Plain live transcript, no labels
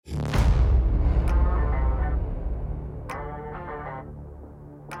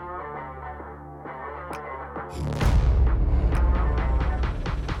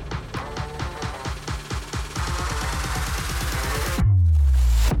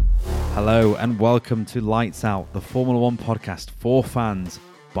Hello and welcome to Lights Out, the Formula One podcast for fans,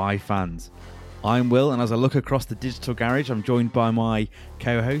 by fans. I'm Will, and as I look across the digital garage, I'm joined by my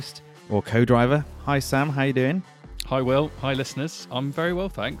co-host or co-driver. Hi Sam, how you doing? Hi Will, hi listeners. I'm very well,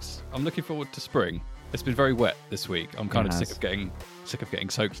 thanks. I'm looking forward to spring. It's been very wet this week. I'm kind of sick of getting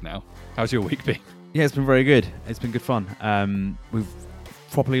soaked now. How's your week been? Yeah, it's been very good. It's been good fun. We've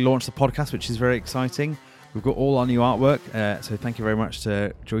properly launched the podcast, which is very exciting. We've got all our new artwork, so thank you very much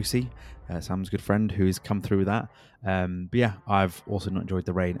to Joycey, Sam's good friend, who has come through with that. But yeah, I've also not enjoyed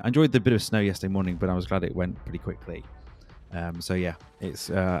the rain. I enjoyed the bit of snow yesterday morning, but I was glad it went pretty quickly. So yeah,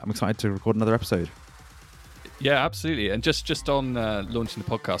 I'm excited to record another episode. Yeah, absolutely. And just on launching the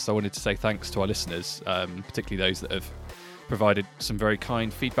podcast, I wanted to say thanks to our listeners, particularly those that have provided some very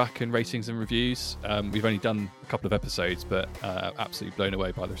kind feedback and ratings and reviews. We've only done a couple of episodes, but absolutely blown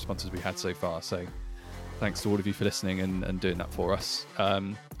away by the responses we had so far. So thanks to all of you for listening and doing that for us.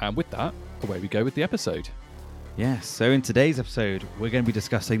 And with that, away we go with the episode. Yes, so in today's episode, we're going to be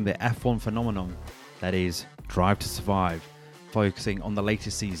discussing the F1 phenomenon that is Drive to Survive, focusing on the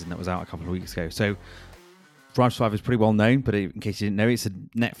latest season that was out a couple of weeks ago. So Drive to Survive is pretty well known, but in case you didn't know, it's a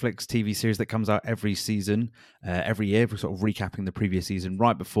Netflix TV series that comes out every season, every year. We're sort of recapping the previous season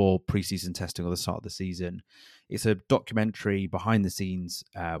right before pre-season testing or the start of the season. It's a documentary behind the scenes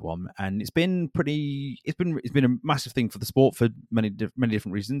one, and it's been a massive thing for the sport for many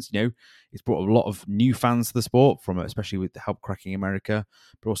different reasons. You know, it's brought a lot of new fans to the sport, from especially with the help cracking America,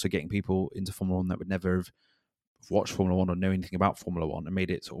 but also getting people into Formula One that would never have watched Formula One or know anything about Formula One, and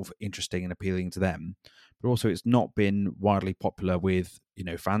made it sort of interesting and appealing to them. But also, it's not been widely popular with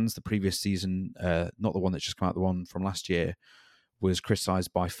fans. The previous season, not the one that's just come out, the one from last year, was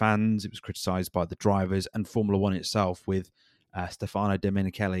criticised by fans. It was criticised by the drivers and Formula One itself, with Stefano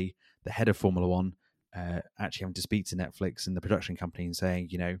Domenicali, the head of Formula One, actually having to speak to Netflix and the production company and saying,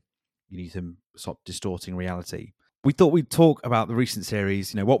 you need to stop distorting reality. We thought we'd talk about the recent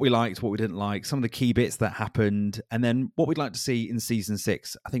series, what we liked, what we didn't like, some of the key bits that happened, and then what we'd like to see in season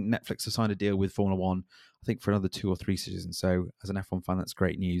 6. I think Netflix has signed a deal with Formula One, I think for another 2 or 3 seasons. So as an F1 fan, that's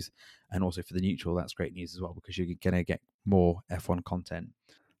great news. And also for the neutral, that's great news as well, because you're going to get more F1 content.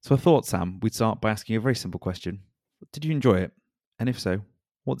 So I thought, Sam, we'd start by asking you a very simple question. Did you enjoy it? And if so,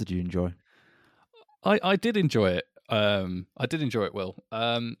 what did you enjoy? I did enjoy it. I did enjoy it, Will.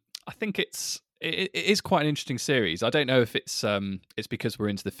 I think it is quite an interesting series. I don't know if it's because we're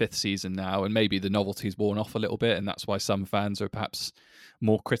into the 5th season now, and maybe the novelty's worn off a little bit, and that's why some fans are perhaps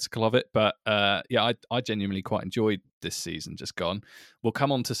more critical of it. But yeah, I genuinely quite enjoyed this season just gone. We'll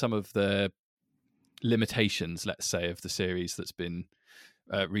come on to some of the limitations, let's say, of the series that's been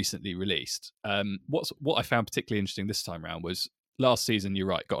recently released. What I found particularly interesting this time around was last season, you're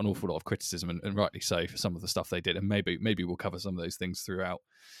right, got an awful lot of criticism, and rightly so, for some of the stuff they did, and maybe we'll cover some of those things throughout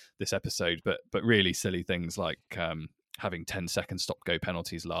this episode, but really silly things like having 10-second stop-go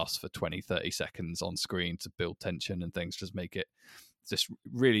penalties last for 20-30 seconds on screen to build tension and things, just make it just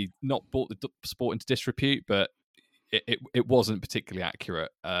really not brought the sport into disrepute, but it wasn't particularly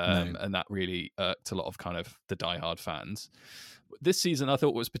accurate, No. and that really irked a lot of kind of the diehard fans. This season, I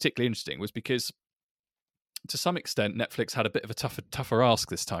thought was particularly interesting was because, to some extent, Netflix had a bit of a tougher ask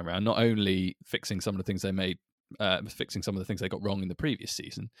this time around, not only fixing some of the things they made, fixing some of the things they got wrong in the previous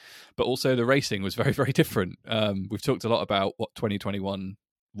season, but also the racing was very, very different. We've talked a lot about what 2021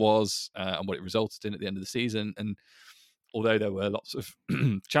 was and what it resulted in at the end of the season, and although there were lots of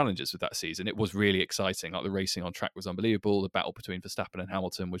challenges with that season, it was really exciting. Like, the racing on track was unbelievable. The battle between Verstappen and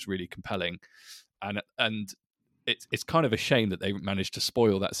Hamilton was really compelling, and it's kind of a shame that they managed to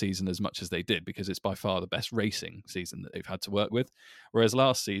spoil that season as much as they did, because it's by far the best racing season that they've had to work with. Whereas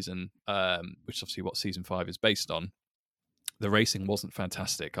last season, which is obviously what season 5 is based on, the racing wasn't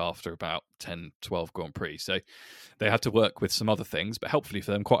fantastic after about 10, 12 Grand Prix. So they had to work with some other things, but helpfully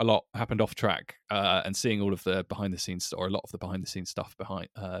for them, quite a lot happened off track. And seeing all of the behind the scenes, or a lot of the behind the scenes stuff behind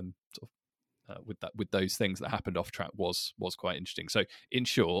with those things that happened off track was quite interesting. So in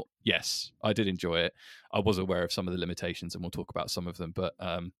short, yes, I did enjoy it. I was aware of some of the limitations, and we'll talk about some of them. But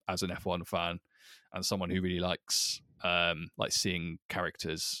as an F1 fan and someone who really likes seeing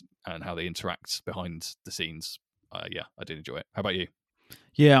characters and how they interact behind the scenes, yeah, I did enjoy it. How about you?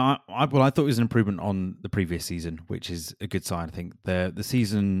 Yeah, I thought it was an improvement on the previous season, which is a good sign. I think the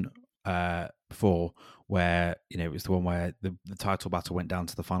season before, where it was the one where the title battle went down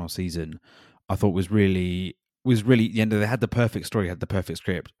to the final season, I thought was really the end. They had the perfect story, had the perfect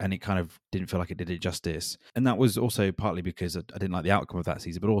script, and it kind of didn't feel like it did it justice. And that was also partly because I didn't like the outcome of that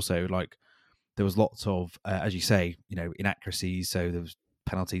season, but also like there was lots of, as you say, inaccuracies. So there was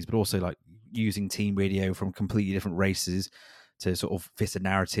penalties, but also like using team radio from completely different races to sort of fit a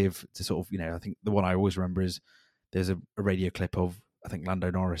narrative, to sort of, I think the one I always remember is there's a radio clip of, I think, Lando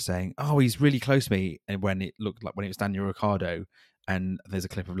Norris saying, "Oh, he's really close to me," and when it looked like when it was Daniel Ricciardo, and there's a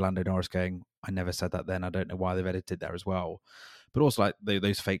clip of Lando Norris going, "I never said that then. I don't know why they've edited there as well." But also like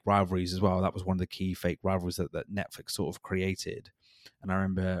those fake rivalries as well. That was one of the key fake rivalries that Netflix sort of created. And I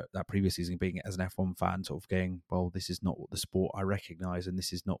remember that previous season being, as an F1 fan, sort of going, "Well, this is not what the sport I recognise, and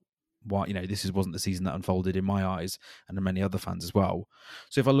this is not why, wasn't the season that unfolded in my eyes and many other fans as well."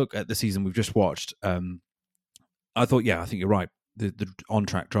 So if I look at the season we've just watched, I thought, I think you're right. The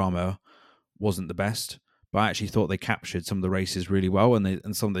on-track drama wasn't the best, but I actually thought they captured some of the races really well,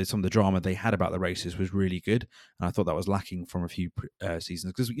 and some of the drama they had about the races was really good. And I thought that was lacking from a few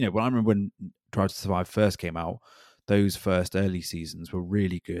seasons, because when I remember when Drive to Survive first came out, those first early seasons were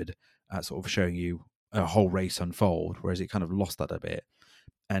really good at sort of showing you a whole race unfold, whereas it kind of lost that a bit.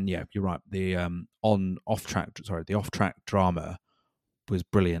 And yeah, you're right. The off-track drama was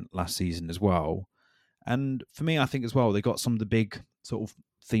brilliant last season as well. And for me, I think as well, they got some of the big sort of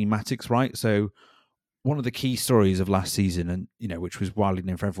thematics right. So one of the key stories of last season, and which was widely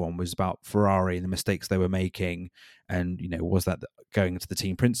known for everyone, was about Ferrari and the mistakes they were making. And was that going into the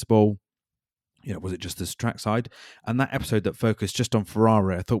team principal? Was it just this trackside? And that episode that focused just on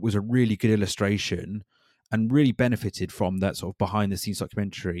Ferrari, I thought was a really good illustration and really benefited from that sort of behind the scenes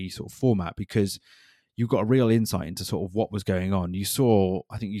documentary sort of format, because you got a real insight into sort of what was going on.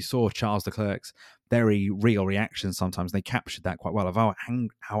 I think you saw Charles Leclerc's very real reaction sometimes. They captured that quite well of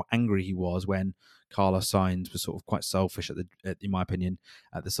how angry he was when Carlos Sainz was sort of quite selfish in my opinion,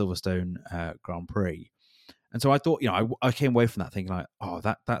 at the Silverstone Grand Prix. And so I thought, I came away from that thinking like, oh,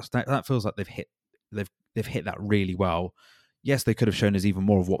 that feels like they've hit that really well. Yes, they could have shown us even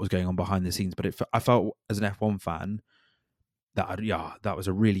more of what was going on behind the scenes, but I felt as an F1 fan that was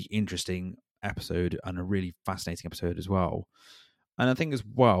a really interesting episode and a really fascinating episode as well. And I think as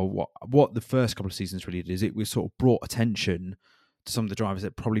well, what the first couple of seasons really did is it was sort of brought attention to some of the drivers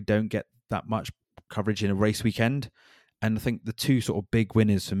that probably don't get that much coverage in a race weekend. And I think the two sort of big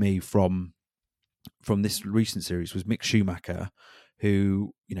winners for me from this recent series was Mick Schumacher,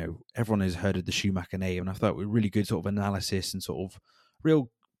 who, everyone has heard of the Schumacher name, and I thought it was really good sort of analysis and sort of real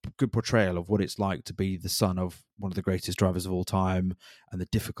good portrayal of what it's like to be the son of one of the greatest drivers of all time and the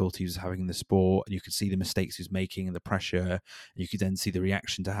difficulties he was having in the sport. And you could see the mistakes he was making and the pressure. And you could then see the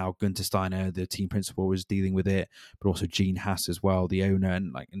reaction to how Gunther Steiner, the team principal, was dealing with it, but also Gene Haas as well, the owner.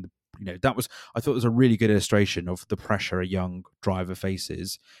 And I thought it was a really good illustration of the pressure a young driver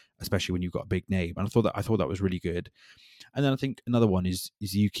faces, especially when you've got a big name. And I thought that was really good. And then I think another one is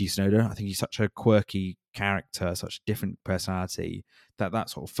Yuki Tsunoda. I think he's such a quirky character, such a different personality, that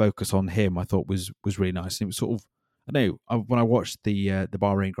sort of focus on him I thought was really nice. And it was sort of, I don't know, when I watched the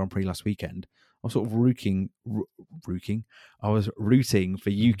Bahrain Grand Prix last weekend, I was sort of rooting for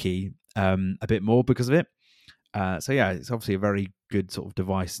Yuki a bit more because of it. So yeah, it's obviously a very good sort of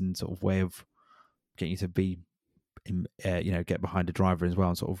device and sort of way of getting you to be get behind a driver as well.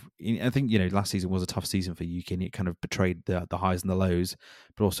 And sort of, I think last season was a tough season for Yuki, and it kind of betrayed the highs and the lows,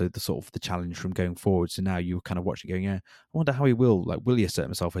 but also the sort of the challenge from going forward. So now you're kind of watching, going, I wonder how he will he assert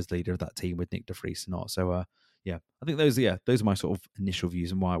himself as leader of that team with Nick De Vries or not. So I think those are my sort of initial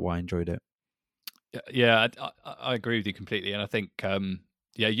views and why I enjoyed it. Yeah, I agree with you completely, and I think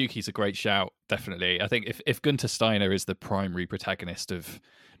Yuki's a great shout, definitely. I think if Gunther Steiner is the primary protagonist of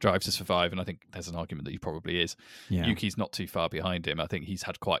Drive to Survive, and I think there's an argument that he probably is, Yuki's not too far behind him. I think he's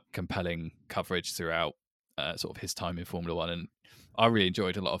had quite compelling coverage throughout sort of his time in Formula One, and I really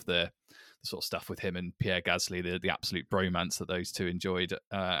enjoyed a lot of the sort of stuff with him and Pierre Gasly, the absolute bromance that those two enjoyed at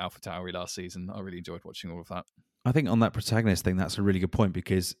AlphaTauri last season. I really enjoyed watching all of that. I think on that protagonist thing, that's a really good point,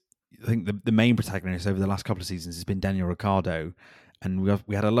 because I think the main protagonist over the last couple of seasons has been Daniel Ricciardo. And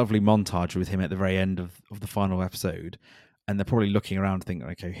we had a lovely montage with him at the very end of the final episode. And they're probably looking around thinking,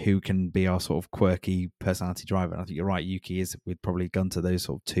 okay, who can be our sort of quirky personality driver? And I think you're right, Yuki is with probably Gunther, those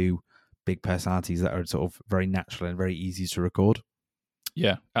sort of two big personalities that are sort of very natural and very easy to record.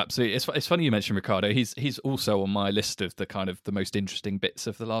 Yeah, absolutely. It's funny you mentioned Ricciardo. He's also on my list of the kind of the most interesting bits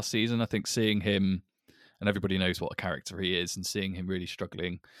of the last season. I think seeing him, and everybody knows what a character he is, and seeing him really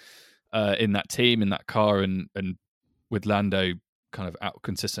struggling in that team, in that car, and with Lando kind of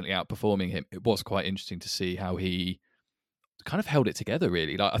consistently outperforming him, it was quite interesting to see how he kind of held it together,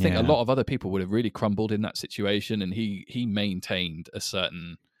 really. Like, I think a lot of other people would have really crumbled in that situation, and he maintained a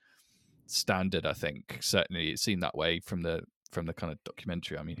certain standard. I think certainly it seemed that way from the kind of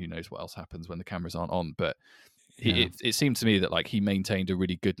documentary. I mean, who knows what else happens when the cameras aren't on, but it seemed to me that like he maintained a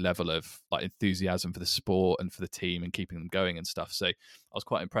really good level of like enthusiasm for the sport and for the team and keeping them going and stuff. So I was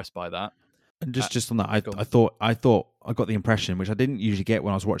quite impressed by that. And just on that, Go on. I thought I got the impression, which I didn't usually get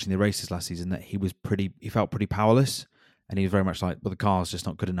when I was watching the races last season, that he felt pretty powerless, and he was very much like, well, the car's just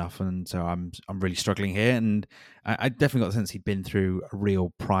not good enough, and so I'm really struggling here. And I definitely got the sense he'd been through a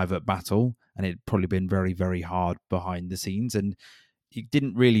real private battle, and it'd probably been very, very hard behind the scenes, and it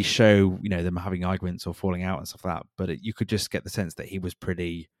didn't really show, them having arguments or falling out and stuff like that. But you could just get the sense that he was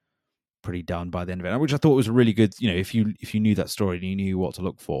pretty done by the end of it, which I thought was really good. If you knew that story and you knew what to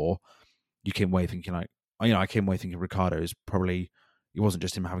look for, you came away thinking like, I came away thinking Ricciardo is probably, it wasn't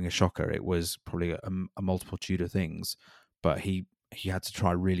just him having a shocker, it was probably a multitude of things, but he had to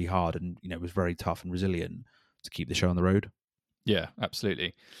try really hard, and was very tough and resilient to keep the show on the road. Yeah,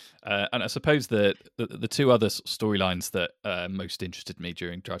 absolutely. And I suppose the two other storylines that most interested me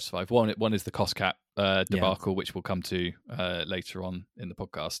during Drive to Survive, one is the cost cap debacle, which we'll come to later on in the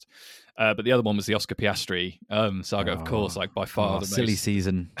podcast. But the other one was the Oscar Piastri saga, of course, like by far the silly most...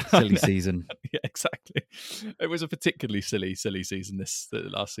 season. Silly season. Yeah, exactly. It was a particularly silly season the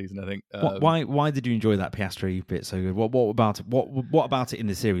last season, I think. Why did you enjoy that Piastri bit so good? What about it? What about it in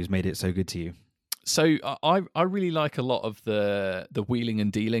the series made it so good to you? So I really like a lot of the wheeling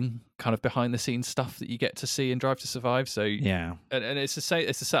and dealing kind of behind the scenes stuff that you get to see in Drive to Survive. So yeah, and it's the same.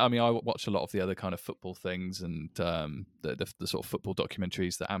 I mean, I watch a lot of the other kind of football things and the sort of football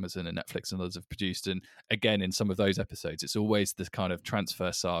documentaries that Amazon and Netflix and others have produced. And again, in some of those episodes, it's always this kind of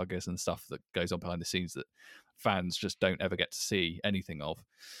transfer sagas and stuff that goes on behind the scenes that fans just don't ever get to see anything of.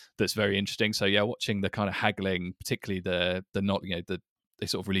 That's very interesting. So yeah, watching the kind of haggling, particularly the not they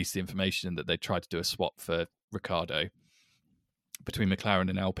sort of released the information that they tried to do a swap for Ricciardo between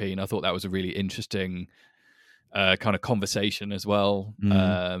McLaren and Alpine. I thought that was a really interesting kind of conversation as well,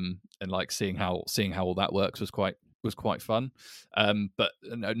 and like seeing how all that works was quite fun. But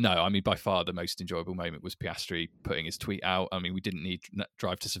no, I mean, by far the most enjoyable moment was Piastri putting his tweet out. I mean, we didn't need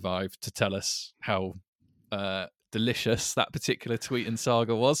Drive to Survive to tell us how delicious that particular tweet and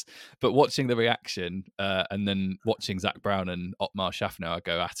saga was, but watching the reaction and then watching Zach Brown and Otmar Schaffner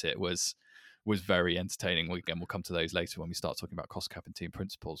go at it was very entertaining. We'll come to those later when we start talking about cost cap and team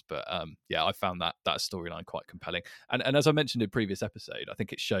principles, but yeah, I found that storyline quite compelling, and as I mentioned in previous episode, I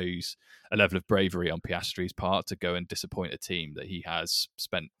think it shows a level of bravery on Piastri's part to go and disappoint a team that he has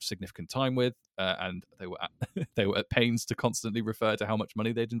spent significant time with, and they were at pains to constantly refer to how much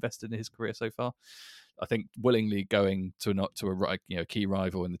money they'd invested in his career so far. I think willingly going to a key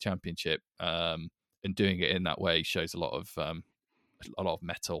rival in the championship and doing it in that way shows a lot of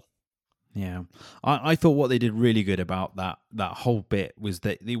mettle. Yeah, I thought what they did really good about that whole bit was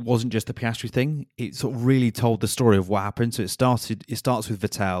that it wasn't just the Piastri thing. It sort of really told the story of what happened. So it starts with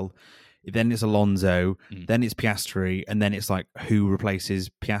Vettel, then it's Alonso, then it's Piastri, and then it's like who replaces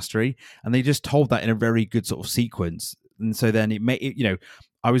Piastri, and they just told that in a very good sort of sequence. And so then it made it,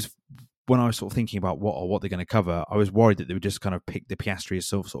 when I was sort of thinking about what they're going to cover, I was worried that they would just kind of pick the Piastri as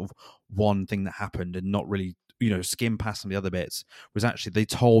sort of one thing that happened and not really, skim past some of the other bits. Was actually they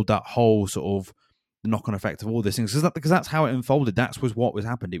told that whole sort of knock-on effect of all these things because that's how it unfolded. That was what was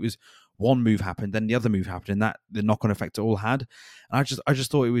happened. It was one move happened, then the other move happened, and that the knock-on effect it all had. And I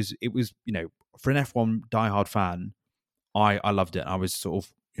just thought it was for an F1 diehard fan, I loved it. I was sort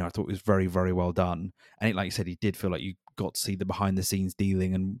of I thought it was very, very well done. And it, like you said, he did feel like you got to see the behind the scenes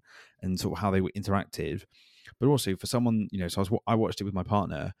dealing and sort of how they were interactive. But also for someone, so I watched it with my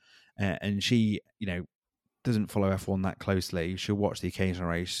partner, and she, doesn't follow F1 that closely. She'll watch the occasional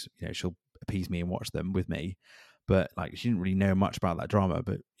race, she'll appease me and watch them with me. But like she didn't really know much about that drama,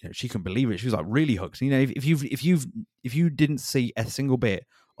 but she couldn't believe it. She was like really hooked. If you didn't see a single bit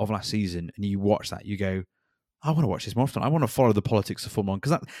of last season and you watch that, you go, I want to watch this more often. I want to follow the politics of Formula 1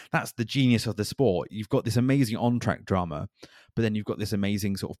 because that's the genius of the sport. You've got this amazing on-track drama, but then you've got this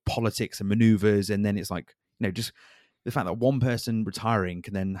amazing sort of politics and maneuvers, and then it's like, just the fact that one person retiring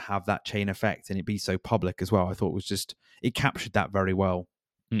can then have that chain effect and it be so public as well. I thought it captured that very well.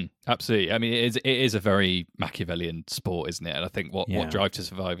 Absolutely. I mean, it is a very Machiavellian sport, isn't it? And I think what Drive to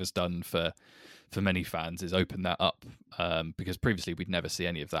Survive has done for many fans is open that up because previously we'd never see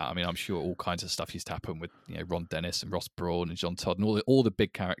any of that. I mean, I'm sure all kinds of stuff used to happen with Ron Dennis and Ross Brawn and Jean Todt and all the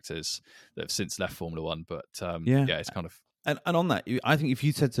big characters that have since left Formula One. But it's kind of and on that, I think if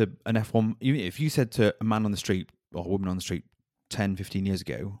you said to an F1, if you said to a man on the street or a woman on the street 10, 15 years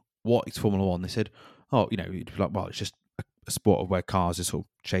ago, what is Formula One? They said, you'd be like, well, it's just a sport of where cars just sort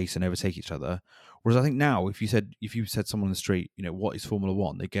of chase and overtake each other. Whereas I think now, if you said someone on the street, what is Formula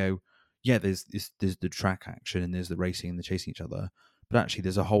One? They go, yeah, there's the track action and there's the racing and the chasing each other, but actually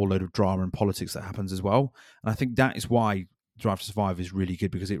there's a whole load of drama and politics that happens as well. And I think that is why Drive to Survive is really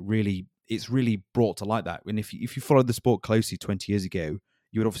good because it's really brought to light that. And if you followed the sport closely 20 years ago,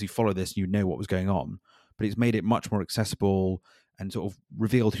 you would obviously follow this and you know what was going on, but it's made it much more accessible and sort of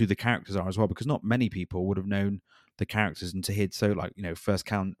revealed who the characters are as well, because not many people would have known the characters and to hear so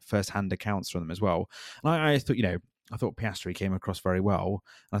first-hand accounts from them as well. And I thought, I thought Piastri came across very well,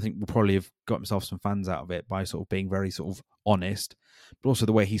 and I think we'll probably have got himself some fans out of it by sort of being very sort of honest, but also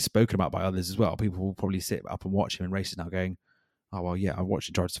the way he's spoken about by others as well. People will probably sit up and watch him in races now going, oh, well, yeah, I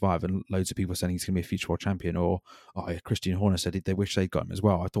watched Drive to Survive and loads of people saying he's going to be a future world champion, or, oh, yeah, Christian Horner said they wish they'd got him as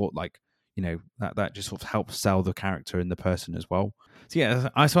well. I thought, that just sort of helps sell the character and the person as well. So, yeah,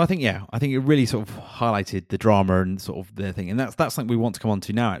 I think it really sort of highlighted the drama and sort of the thing. And that's something we want to come on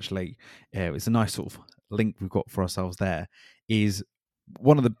to now, actually. It's a nice sort of link we've got for ourselves there, is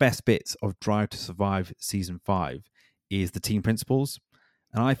one of the best bits of Drive to Survive Season 5 is the team principals.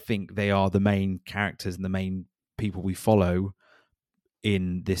 And I think they are the main characters and the main people we follow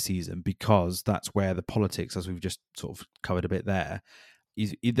in this season, because that's where the politics, as we've just sort of covered a bit there,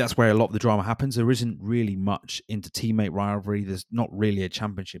 that's where a lot of the drama happens. There isn't really much into teammate rivalry. There's not really a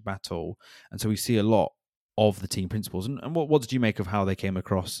championship battle. And so we see a lot of the team principals. And what did you make of how they came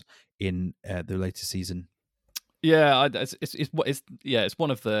across in the latest season? Yeah, it's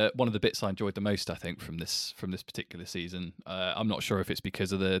one of the bits I enjoyed the most, I think, from this particular season. I'm not sure if it's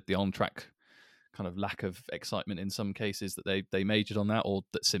because of the on track kind of lack of excitement in some cases that they majored on that, or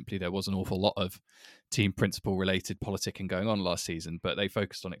that simply there was an awful lot of team principal related politicking going on last season, but they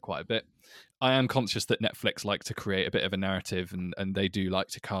focused on it quite a bit. I am conscious that Netflix like to create a bit of a narrative, and they do like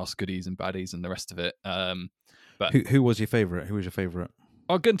to cast goodies and baddies and the rest of it. But who was your favourite? Who was your favourite?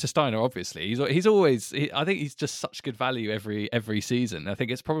 Oh, Gunther Steiner, obviously. He's always. I think he's just such good value every season. I think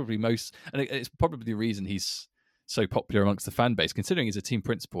it's probably it's probably the reason he's so popular amongst the fan base. Considering he's a team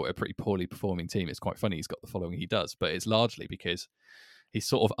principal at a pretty poorly performing team, it's quite funny he's got the following he does. But it's largely because he's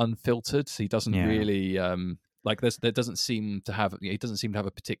sort of unfiltered. So he doesn't really there doesn't seem to have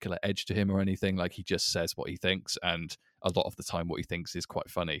a particular edge to him or anything. Like, he just says what he thinks, and a lot of the time what he thinks is quite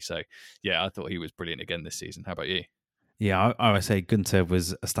funny. So yeah, I thought he was brilliant again this season. How about you? Yeah, I would say Gunther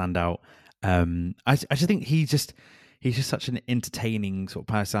was a standout. I just think he's just such an entertaining sort of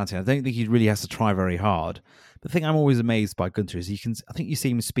personality. I don't think he really has to try very hard. The thing I'm always amazed by Gunther is I think you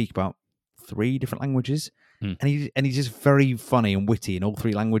see him speak about 3 different languages, and he's just very funny and witty in all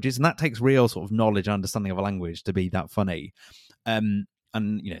 3 languages, and that takes real sort of knowledge and understanding of a language to be that funny. And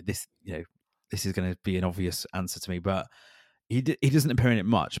this is going to be an obvious answer to me, but he doesn't appear in it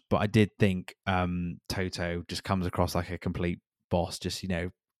much. But I did think Toto just comes across like a complete boss, just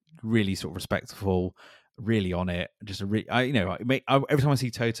really sort of respectful, really on it. Just every time I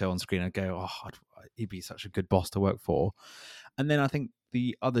see Toto on screen, I go, oh, he'd be such a good boss to work for. And then I think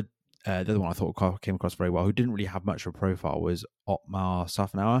the other one I thought came across very well, who didn't really have much of a profile, was Otmar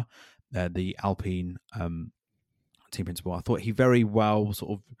Szafnauer, the Alpine team principal. I thought he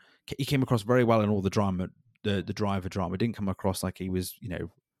came across very well in all the drama, the driver drama. It didn't come across like he was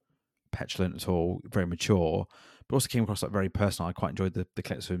petulant at all, very mature, but also came across like very personal. I quite enjoyed the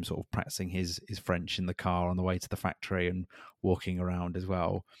clips of him sort of practicing his French in the car on the way to the factory and walking around as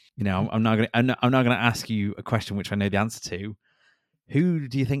well. I'm now going to ask you a question which I know the answer to. Who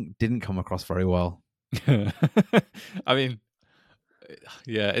do you think didn't come across very well? I mean,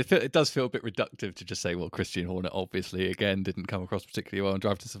 yeah, it does feel a bit reductive to just say, well, Christian Horner obviously again didn't come across particularly well in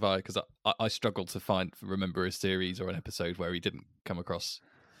Drive to Survive, because I struggled to remember a series or an episode where he didn't come across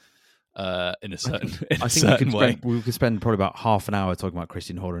in a certain way. We could spend probably about half an hour talking about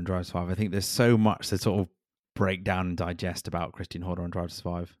Christian Horner and Drive to Survive. I think there's so much to sort of break down and digest about Christian Horner and Drive to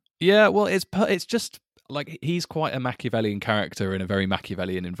Survive. Yeah, well, it's just like he's quite a Machiavellian character in a very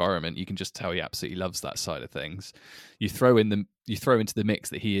Machiavellian environment. You can just tell he absolutely loves that side of things. You throw into the mix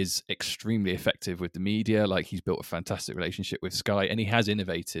that he is extremely effective with the media. Like, he's built a fantastic relationship with Sky, and he has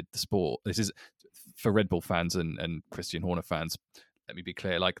innovated the sport. This is for Red Bull fans and Christian Horner fans. Let me be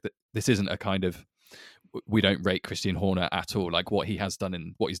clear. Like, this isn't a kind of, we don't rate Christian Horner at all. Like, what he's done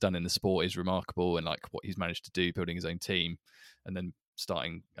in the sport is remarkable, and like what he's managed to do, building his own team, and then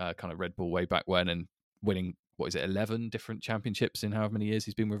starting kind of Red Bull way back when, and winning, 11 different championships in however many years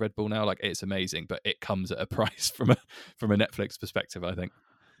he's been with Red Bull now. Like, it's amazing, but it comes at a price from a Netflix perspective, I think.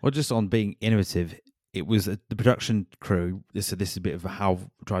 Well, just on being innovative, it was the production crew. This is a bit of how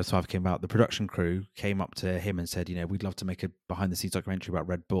Drive to Survive came about. The production crew came up to him and said, we'd love to make a behind the scenes documentary about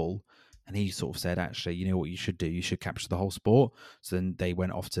Red Bull. And he sort of said, actually, you know what you should do? You should capture the whole sport. So then they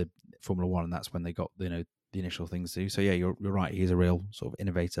went off to Formula One, and that's when they got, the initial things to do. So yeah, you're right. He's a real sort of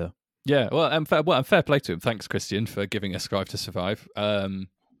innovator. Yeah, well, fair play to him. Thanks, Christian, for giving us Drive to Survive.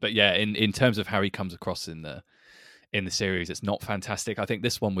 But yeah, in terms of how he comes across in the series, it's not fantastic. I think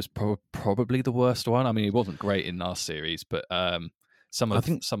this one was probably the worst one. I mean, it wasn't great in last series, but some of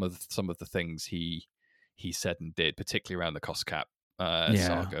the things he said and did, particularly around the cost cap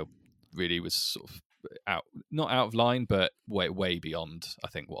saga, really was sort of not out of line, but way beyond, I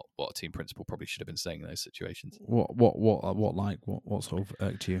think, what a team principal probably should have been saying in those situations. What sort of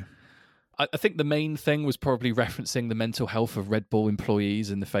irked you? I think the main thing was probably referencing the mental health of Red Bull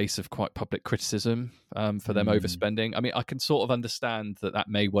employees in the face of quite public criticism for them overspending. I mean, I can sort of understand that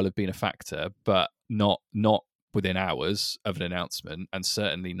may well have been a factor, but not within hours of an announcement, and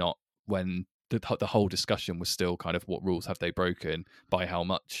certainly not when the whole discussion was still kind of what rules have they broken, by how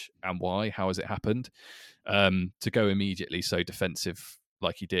much and why, how has it happened, to go immediately so defensive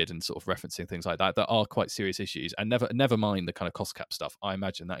like he did and sort of referencing things like that are quite serious issues. And never mind the kind of cost cap stuff. I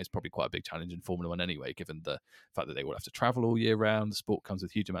imagine that is probably quite a big challenge in Formula One anyway, given the fact that they will have to travel all year round. The sport comes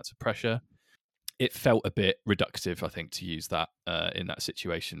with huge amounts of pressure. It felt a bit reductive, I think, to use that in that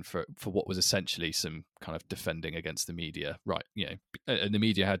situation for what was essentially some kind of defending against the media. Right, and the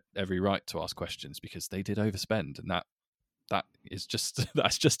media had every right to ask questions because they did overspend, and that is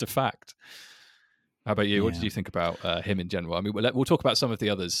that's just a fact. How about you? Yeah. What did you think about him in general? I mean, we'll talk about some of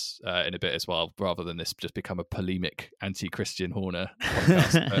the others in a bit as well, rather than this just become a polemic anti-Christian Horner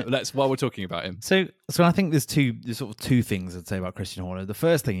podcast. While we're talking about him. So I think there's sort of two things I'd say about Christian Horner. The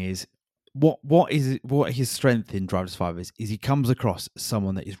first thing is what his strength in Drive to Survive is he comes across as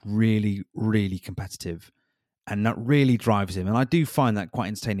someone that is really, really competitive, and that really drives him. And I do find that quite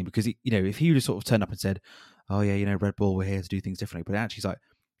entertaining because if he would sort of turned up and said, "Oh yeah, Red Bull, we're here to do things differently," but actually he's like,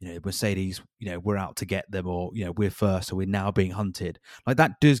 Mercedes, we're out to get them, or we're first, so we're now being hunted. Like,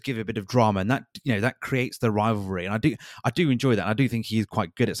 that does give a bit of drama, and that that creates the rivalry. And I do enjoy that. I do think he is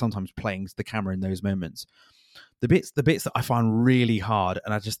quite good at sometimes playing the camera in those moments. The bits that I find really hard,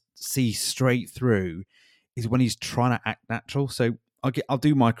 and I just see straight through, is when he's trying to act natural. So I'll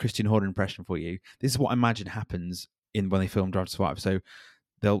do my Christian Horner impression for you. This is what I imagine happens when they film Drive to Survive. So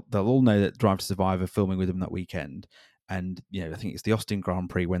they'll all know that Drive to Survive are filming with him that weekend. And, I think it's the Austin Grand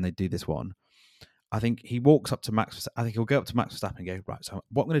Prix when they do this one. I think he walks up to Max. I think he'll go up to Max Verstappen and go, right, so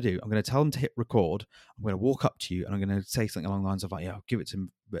what I'm going to do, I'm going to tell him to hit record. I'm going to walk up to you and I'm going to say something along the lines of like, yeah, I'll give it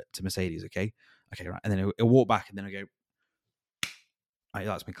to Mercedes, okay? Okay, right. And then he'll walk back and then I'll go, he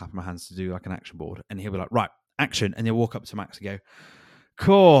likes me clapping my hands to do like an action board. And he'll be like, right, action. And he'll walk up to Max and go,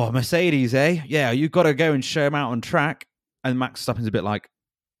 cool, Mercedes, eh? Yeah, you've got to go and show him out on track. And Max Verstappen's a bit like,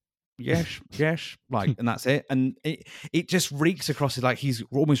 yes, like, and that's it. And it just reeks across it like he's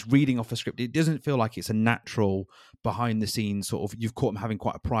almost reading off a script. It doesn't feel like it's a natural behind the scenes sort of, you've caught him having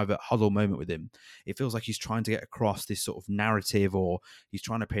quite a private huddle moment with him. It feels like he's trying to get across this sort of narrative, or he's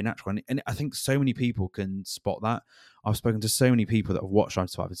trying to play natural. And I think so many people can spot that. I've spoken to so many people that have watched Drive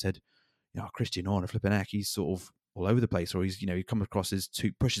to Survive and said, Christian Horner, flipping heck, he's sort of all over the place, or he's, he comes across as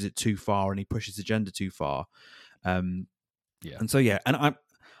pushes it too far, and he pushes the agenda too far. And so, and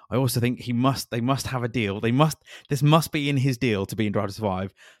I also think they must have a deal. This must be in his deal to be in Drive to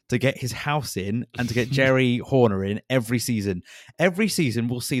Survive, to get his house in and to get Jerry Horner in every season. Every season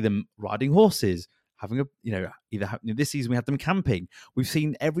we'll see them riding horses, having this season we had them camping. We've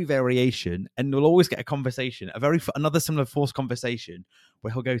seen every variation, and we'll always get a conversation, another similar forced conversation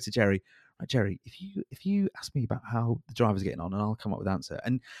where he'll go to Jerry, right, Jerry, if you ask me about how the driver's getting on, and I'll come up with an answer.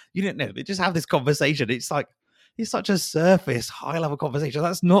 And you don't know, they just have this conversation. It's like, it's such a surface, high-level conversation.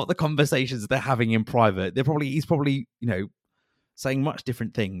 That's not the conversations they're having in private. He's probably, saying much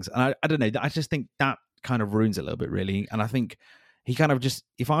different things. And I don't know. I just think that kind of ruins it a little bit, really. And I think he kind of just,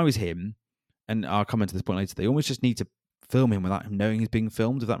 if I was him, and I'll come into this point later, they almost just need to film him without him knowing he's being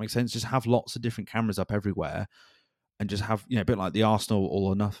filmed, if that makes sense. Just have lots of different cameras up everywhere, and just have, a bit like the Arsenal All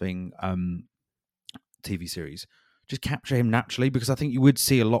or Nothing TV series. Just capture him naturally, because I think you would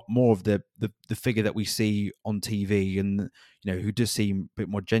see a lot more of the figure that we see on TV, and who does seem a bit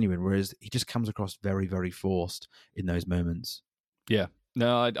more genuine, whereas he just comes across very, very forced in those moments. Yeah,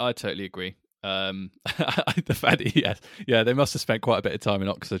 no, I totally agree. The fact that they must have spent quite a bit of time in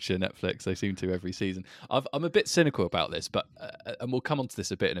Oxfordshire, Netflix. They seem to every season. I'm a bit cynical about this, but and we'll come on to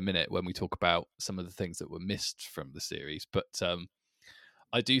this a bit in a minute when we talk about some of the things that were missed from the series, but.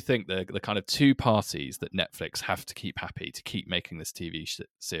 I do think the kind of two parties that Netflix have to keep happy to keep making this TV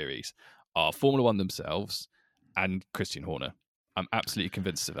series are Formula One themselves and Christian Horner. I'm absolutely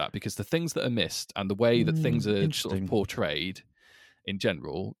convinced of that, because the things that are missed and the way that things are sort of portrayed in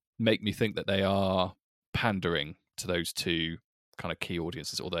general make me think that they are pandering to those two kind of key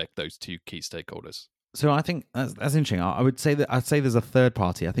audiences, or those two key stakeholders. So I think that's interesting. I'd say there's a third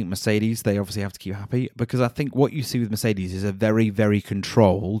party. I think Mercedes, they obviously have to keep happy, because I think what you see with Mercedes is a very, very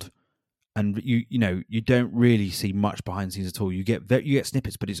controlled and you don't really see much behind the scenes at all. You get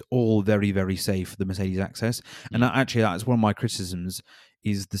snippets, but it's all very, very safe for the Mercedes access. And actually, that's one of my criticisms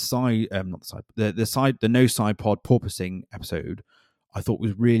is the side, not the side, the no side pod porpoising episode. I thought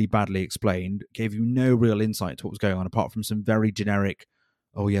was really badly explained, gave you no real insight to what was going on, apart from some very generic,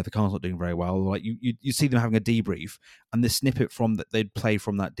 oh yeah, the car's not doing very well. Like you see them having a debrief, and the snippet from that they'd play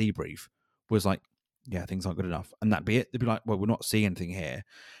from that debrief was like, yeah, things aren't good enough, and that'd be it. They'd be like, well, we're not seeing anything here.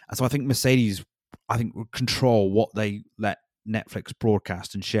 And so I think Mercedes, would control what they let Netflix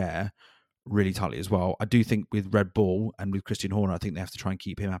broadcast and share really tightly as well. I do think with Red Bull and with Christian Horner, I think they have to try and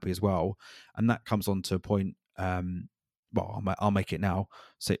keep him happy as well. And that comes on to a point, well, I'll make it now,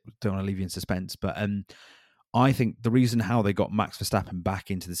 so don't want to leave you in suspense, but I think the reason how they got Max Verstappen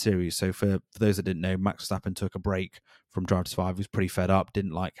back into the series, so for those that didn't know, Max Verstappen took a break from Drive to Survive. He was pretty fed up,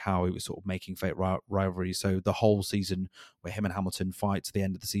 didn't like how he was sort of making fake rivalries. So the whole season where him and Hamilton fight to the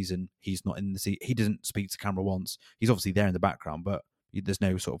end of the season, he's not in the he doesn't speak to camera once. He's obviously there in the background, but there's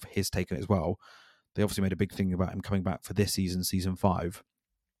no sort of his take on it as well. They obviously made a big thing about him coming back for this season, season 5.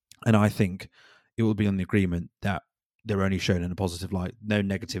 And I think it will be on the agreement that they're only shown in a positive light, no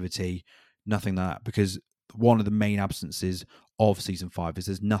negativity, nothing like that, because one of the main absences of season 5 is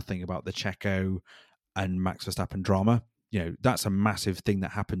there's nothing about the Checo and Max Verstappen drama. That's a massive thing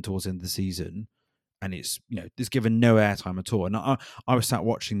that happened towards the end of the season, and it's given no airtime at all. And I was sat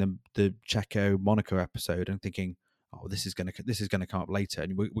watching the Checo Monaco episode and thinking, oh, this is gonna come up later,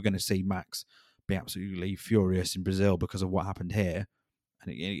 and we're going to see Max be absolutely furious in Brazil because of what happened here.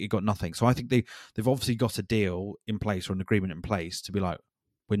 And it got nothing. So I think they've obviously got a deal in place or an agreement in place to be like,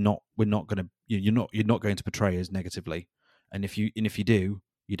 we're not going to you're not going to portray us negatively, and if you do,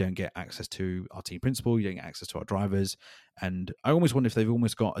 you don't get access to our team principal, you don't get access to our drivers. And I almost wonder if they've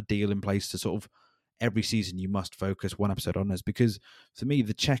almost got a deal in place to sort of every season you must focus one episode on us, because for me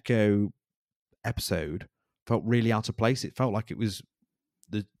the Checo episode felt really out of place. It felt like it was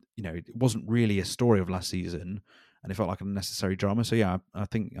it wasn't really a story of last season, and it felt like an unnecessary drama. So yeah, I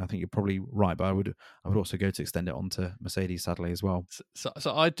think you're probably right, but I would also go to extend it onto Mercedes, sadly, as well. So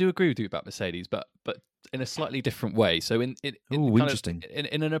I do agree with you about Mercedes, but in a slightly different way. So in interesting,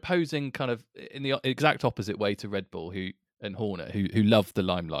 in an opposing kind of in the exact opposite way to Red Bull, and Horner, who love the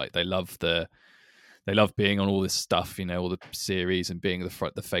limelight. They love being on all this stuff, all the series, and being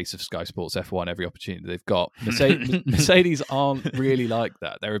the face of Sky Sports F1 every opportunity they've got. Mercedes aren't really like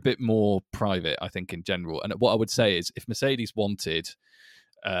that. They're a bit more private, I think, in general. And what I would say is, if Mercedes wanted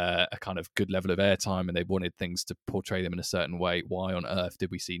a kind of good level of airtime and they wanted things to portray them in a certain way, why on earth did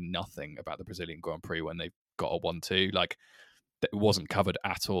we see nothing about the Brazilian Grand Prix when they got a 1-2? Like, it wasn't covered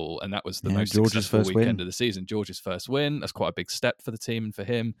at all, and that was the most successful weekend of the season. George's first win. That's quite a big step for the team and for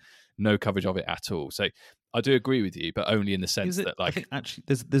him. No coverage of it at all. So I do agree with you, but only in the sense that, like, I think actually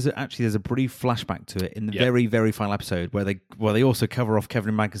there's a brief flashback to it in the very, very final episode where they also cover off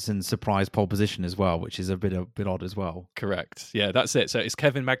Kevin Magnussen's surprise pole position as well, which is a bit odd as well. Correct. Yeah, that's it. So it's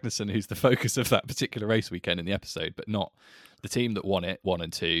Kevin Magnussen who's the focus of that particular race weekend in the episode, but not the team that won it, 1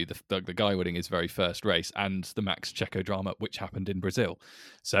 and 2, the guy winning his very first race, and the Max Checo drama, which happened in Brazil.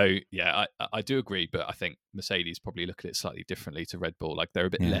 So, yeah, I do agree, but I think Mercedes probably look at it slightly differently to Red Bull. Like, they're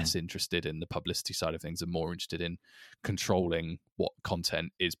a bit less interested in the publicity side of things and more interested in controlling what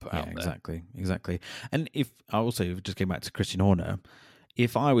content is put out there. Exactly. And if I also just came back to Christian Horner,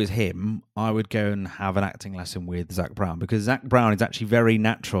 if I was him, I would go and have an acting lesson with Zach Brown, because Zach Brown is actually very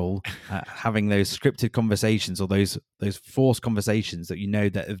natural at having those scripted conversations or those forced conversations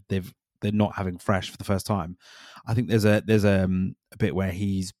that they're not having fresh for the first time. I think there's a bit where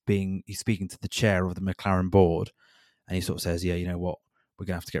he's speaking to the chair of the McLaren board, and he sort of says, "Yeah, you know what? We're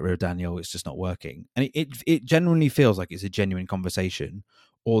gonna have to get rid of Daniel. It's just not working." And it genuinely feels like it's a genuine conversation.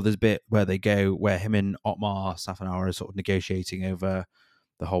 Or there's a bit where him and Otmar Szafnauer are sort of negotiating over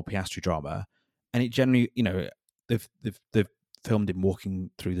the whole Piastri drama, and it generally, they've filmed him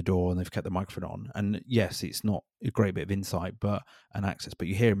walking through the door and they've kept the microphone on. And yes, it's not a great bit of insight, but access. But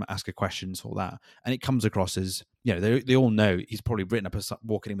you hear him ask a question, all that, and it comes across as they all know he's probably written up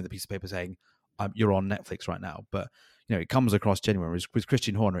walking in with a piece of paper saying, "You're on Netflix right now." But it comes across genuine. With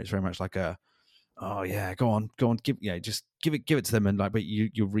Christian Horner, it's very much like a, "Oh yeah, go on, just give it to them," and like, but you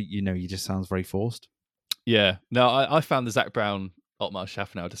just sounds very forced. Yeah, no, I found the Zach Brown Otmar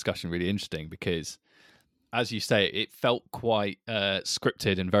Szafnauer discussion really interesting because, as you say, it felt quite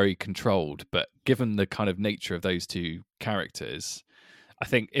scripted and very controlled. But given the kind of nature of those two characters, I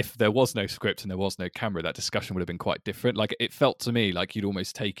think if there was no script and there was no camera, that discussion would have been quite different. Like, it felt to me like you'd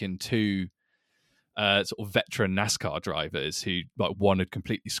almost taken two sort of veteran NASCAR drivers who, like, one had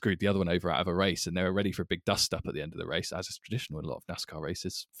completely screwed the other one over out of a race, and they were ready for a big dust up at the end of the race, as is traditional in a lot of NASCAR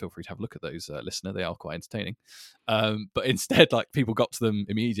races. Feel free to have a look at those, listener. They are quite entertaining. But instead, like, people got to them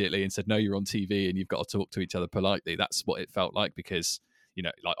immediately and said, "No, you're on TV and you've got to talk to each other politely." That's what it felt like, because, you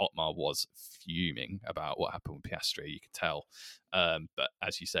know, like, Otmar was fuming about what happened with Piastri. You could tell. But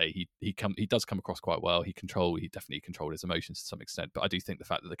as you say, he does come across quite well. He definitely controlled his emotions to some extent. But I do think the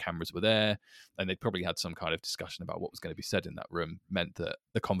fact that the cameras were there and they'd probably had some kind of discussion about what was going to be said in that room meant that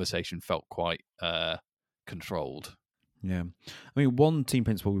the conversation felt quite controlled. Yeah. I mean, one team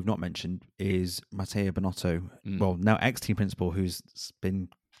principal we've not mentioned is Matteo Binotto. Well, now ex-team principal, who's been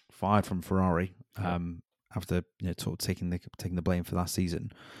fired from Ferrari after, you know, sort of taking the blame for last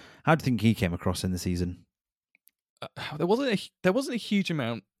season. How do you think he came across in the season? There wasn't a huge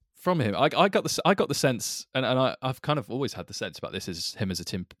amount from him. I got the sense, and I've kind of always had the sense about this, as him as a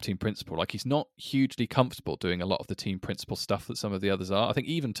team principal. Like, he's not hugely comfortable doing a lot of the team principal stuff that some of the others are. I think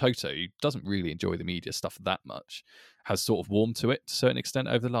even Toto, who doesn't really enjoy the media stuff that much, has sort of warmed to it to a certain extent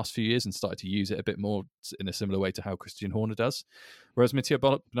over the last few years and started to use it a bit more in a similar way to how Christian Horner does. Whereas Matteo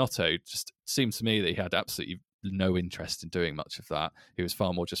Binotto, just seems to me that he had absolutely no interest in doing much of that. He was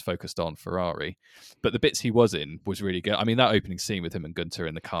far more just focused on Ferrari. But the bits he was in was really good. I mean, that opening scene with him and Gunter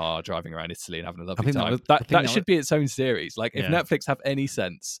in the car driving around Italy and having a lovely time, that should be its own series. Like, if Netflix have any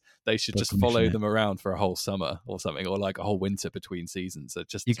sense, they should just follow them around for a whole summer or something, or like a whole winter between seasons. So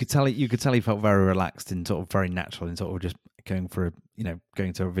just, you could tell he felt very relaxed and sort of very natural and sort of just going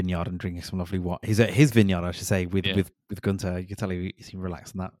to a vineyard and drinking some lovely wine. He's at his vineyard, I should say, with Gunter. You could tell he seemed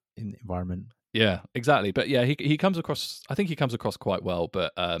relaxed in that environment. Yeah, exactly. But yeah, he comes across, I think he comes across quite well,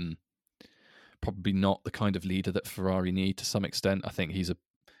 but probably not the kind of leader that Ferrari need to some extent. I think he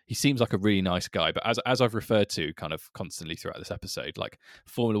seems like a really nice guy, but as I've referred to kind of constantly throughout this episode, like,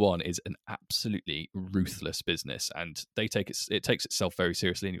 Formula One is an absolutely ruthless business, and it takes itself very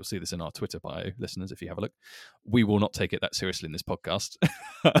seriously. And you'll see this in our Twitter bio, listeners, if you have a look. We will not take it that seriously in this podcast.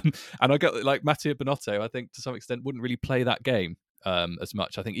 And I get, like, Matteo Binotto, I think to some extent wouldn't really play that game as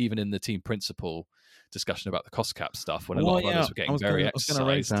much. I think even in the team principal discussion about the cost cap stuff, when a lot of others were getting very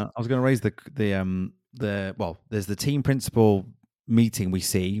exercised. I was going to raise there's the team principal meeting we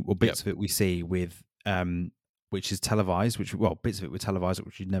see, or bits of it we see with which is televised, bits of it were televised,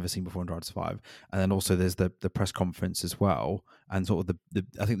 which you'd never seen before in Drive to Survive, and then also there's the press conference as well, and sort of the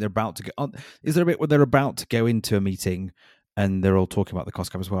I think they're about to go. Is there a bit where they're about to go into a meeting and they're all talking about the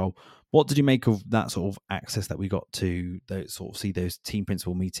cost cap as well? What did you make of that sort of access that we got to sort of see those team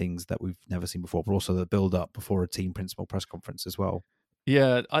principal meetings that we've never seen before, but also the build up before a team principal press conference as well?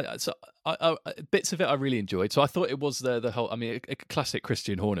 Yeah, I bits of it I really enjoyed. So I thought it was the whole. I mean, a classic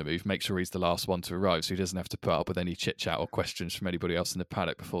Christian Horner move. Make sure he's the last one to arrive, so he doesn't have to put up with any chit chat or questions from anybody else in the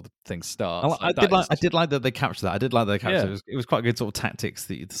paddock before the thing starts. I did like that they captured that. I did like that they captured it. It was quite good sort of tactics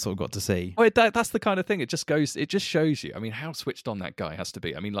that you sort of got to see. Oh, that's the kind of thing. It just shows you. I mean, how switched on that guy has to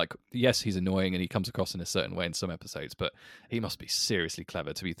be. I mean, like, yes, he's annoying and he comes across in a certain way in some episodes, but he must be seriously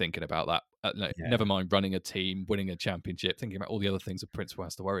clever to be thinking about that. Never mind running a team, winning a championship, thinking about all the other things a principal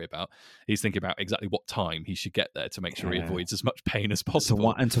has to worry about. He's thinking about exactly what time he should get there to make sure he avoids as much pain as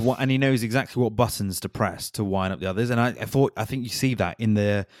possible. And he knows exactly what buttons to press to wind up the others. And I think you see that in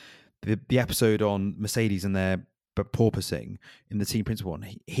the episode on Mercedes and their porpoising in the team principal one.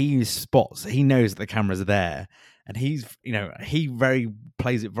 He knows that the cameras are there, and he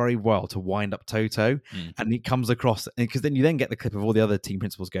plays it very well to wind up Toto. And he comes across, because then you then get the clip of all the other team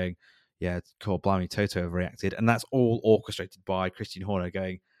principals going, yeah, cool, blimey, Toto overreacted. And that's all orchestrated by Christian Horner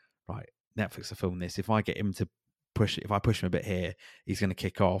going, right, Netflix are filming this. If I get him to push it, if I push him a bit here, he's going to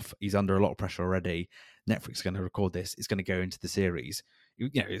kick off. He's under a lot of pressure already. Netflix is going to record this. It's going to go into the series.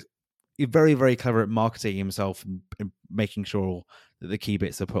 He's very, very clever at marketing himself and making sure that the key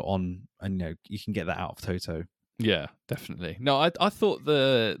bits are put on, and you can get that out of Toto. Yeah, definitely. No, I thought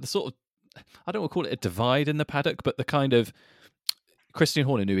the sort of, I don't want to call it a divide in the paddock, but the kind of, Christian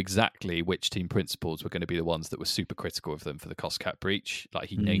Horner knew exactly which team principals were going to be the ones that were super critical of them for the cost cap breach. Like,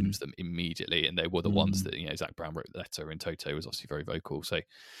 he names them immediately, and they were the ones that, Zach Brown wrote the letter, and Toto was obviously very vocal. So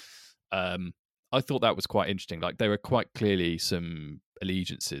I thought that was quite interesting. Like, there were quite clearly some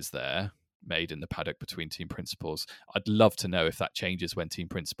allegiances there made in the paddock between team principals. I'd love to know if that changes when team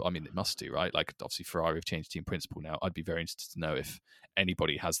principal, I mean, it must do, right? Like, obviously Ferrari have changed team principal now. I'd be very interested to know if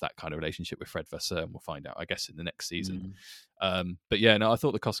anybody has that kind of relationship with Fred Vasseur, and we'll find out, I guess, in the next season. But yeah, no, I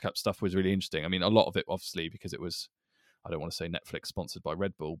thought the cost cap stuff was really interesting. I mean, a lot of it, obviously, because it was, I don't want to say Netflix sponsored by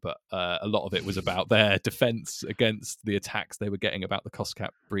Red Bull, but a lot of it was about their defense against the attacks they were getting about the cost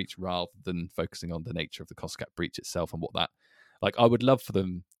cap breach, rather than focusing on the nature of the cost cap breach itself and what that, like, I would love for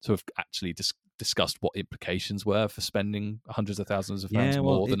them to have actually just discussed what implications were for spending hundreds of thousands of pounds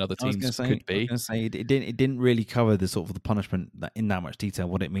more than other teams could be. I was going to say it didn't really cover the sort of the punishment in that much detail,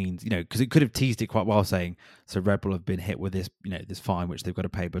 what it means, because it could have teased it quite well, saying so Red Bull have been hit with this, this fine which they've got to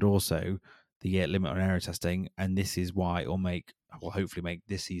pay, but also the limit on error testing, and this is why it will hopefully make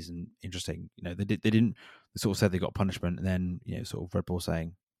this season interesting. They sort of said they got punishment, and then sort of Red Bull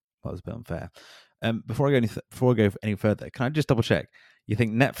saying that was a bit unfair. Before I go any further, can I just double check? You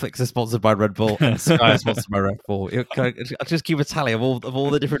think Netflix is sponsored by Red Bull and Sky is sponsored by Red Bull? I'll just keep a tally of all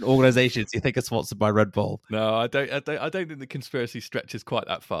the different organisations you think are sponsored by Red Bull. No, I don't think the conspiracy stretches quite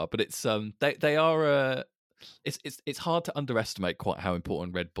that far, but it's they are. It's hard to underestimate quite how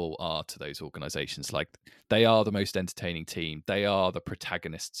important Red Bull are to those organisations. Like, they are the most entertaining team. They are the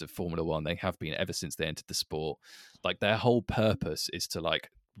protagonists of Formula One. They have been ever since they entered the sport. Like, their whole purpose is to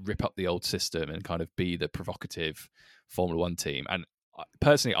rip up the old system and kind of be the provocative Formula One team. And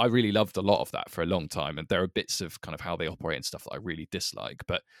personally, I really loved a lot of that for a long time. And there are bits of kind of how they operate and stuff that I really dislike.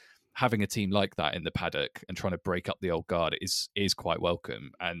 But having a team like that in the paddock and trying to break up the old guard is quite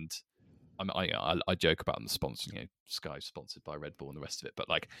welcome. And I joke about the sponsor, Sky sponsored by Red Bull and the rest of it, but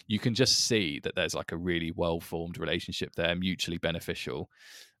you can just see that there's a really well-formed relationship there, mutually beneficial,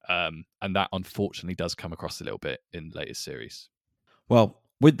 and that unfortunately does come across a little bit in the latest series. Well,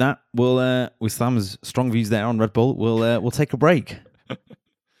 with that, we'll with Sam's strong views there on Red Bull, we'll take a break.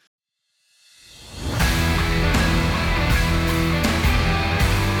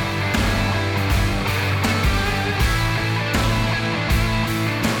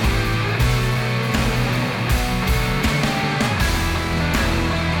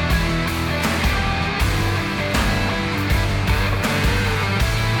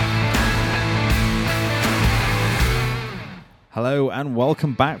 Hello and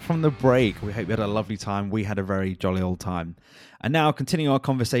welcome back from the break. We hope you had a lovely time. We had a very jolly old time. And now, continuing our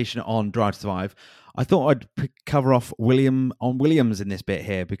conversation on Drive to Survive, I thought I'd cover off Williams in this bit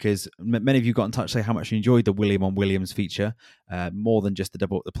here, because many of you got in touch to say how much you enjoyed the William on Williams feature, more than just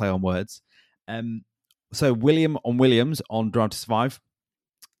the play on words. So William on Williams on Drive to Survive.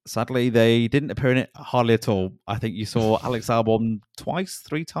 Sadly, they didn't appear in it hardly at all. I think you saw Alex Albon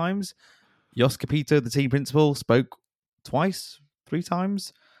three times. Jos Capito, the team principal, spoke twice, 3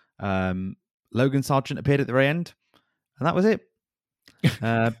 times. Logan Sargent appeared at the very end, and that was it.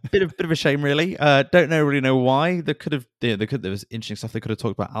 Bit of a shame, really. Don't really know why. There was interesting stuff. They could have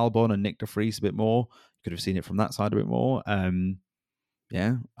talked about Albon and Nick de Vries a bit more. Could have seen it from that side a bit more. I don't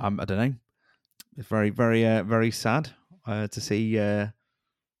know. It's very, very, very sad to see.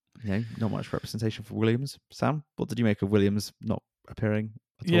 Not much representation for Williams. Sam, what did you make of Williams not appearing?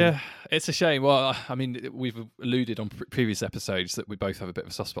 Yeah, it's a shame. Well, I mean, we've alluded on previous episodes that we both have a bit of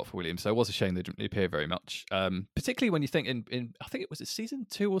a soft spot for Williams, so it was a shame they didn't appear very much. Particularly when you think in I think it was season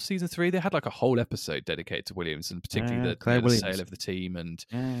 2 or season 3, they had a whole episode dedicated to Williams, and particularly the sale of the team and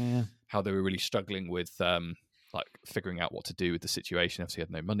how they were really struggling with figuring out what to do with the situation. Obviously,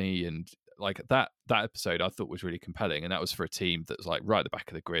 had no money, and that episode I thought was really compelling, and that was for a team that was right at the back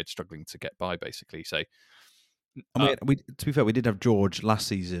of the grid, struggling to get by, basically. So. To be fair, we did have George last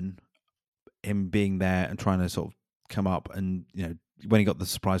season, him being there and trying to sort of come up, and when he got the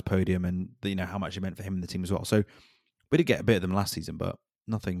surprise podium, and how much it meant for him and the team as well. So we did get a bit of them last season, but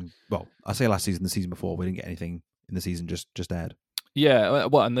nothing. Well, I say last season, the season before, we didn't get anything in the season just aired. Yeah,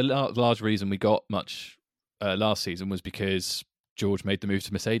 well, and the large reason we got much last season was because George made the move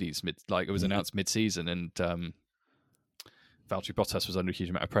to Mercedes. It was announced mid-season, and Valtteri Bottas was under a huge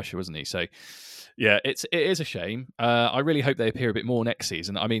amount of pressure, wasn't he? So. Yeah, it is a shame. I really hope they appear a bit more next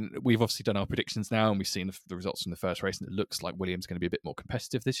season. I mean, we've obviously done our predictions now, and we've seen the results from the first race, and it looks like Williams is going to be a bit more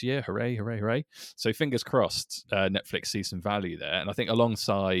competitive this year. Hooray, hooray, hooray. So fingers crossed Netflix sees some value there. And I think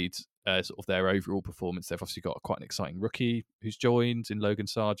alongside sort of their overall performance, they've obviously got quite an exciting rookie who's joined in Logan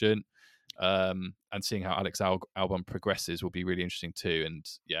Sargent. And seeing how Alex Albon progresses will be really interesting too. And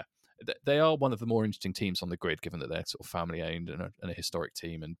yeah, they are one of the more interesting teams on the grid, given that they're sort of family owned and a historic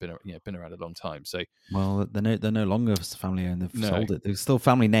team and been around a long time. So, well, they're no longer family owned. They've sold it. They're still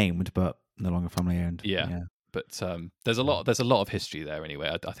family named, but no longer family owned. Yeah. But there's a lot of history there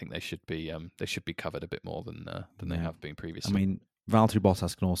anyway. I think they should be covered a bit more than they have been previously. I mean, Valtteri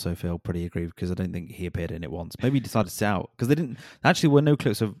Bottas can also feel pretty aggrieved, because I don't think he appeared in it once. Maybe he decided to sit out, because there were no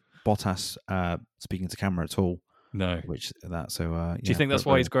clips of Bottas speaking to camera at all. No. Do you think that's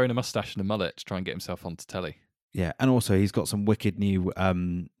why he's growing a mustache and a mullet to try and get himself onto telly? Yeah, and also he's got some wicked new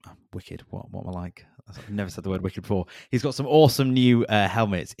wicked. What am I like? I've never said the word wicked before. He's got some awesome new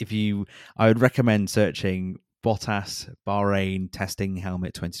helmets. I would recommend searching Bottas Bahrain testing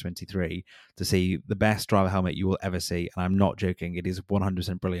helmet 2023 to see the best driver helmet you will ever see, and I'm not joking. It is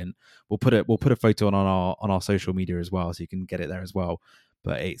 100% brilliant. We'll put a photo on our social media as well, so you can get it there as well.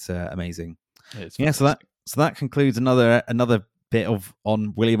 But it's amazing. It's yeah. So that concludes another bit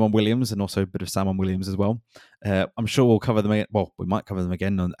on Williams, and also a bit of Sam on Williams as well. I'm sure we'll cover them. Well, we might cover them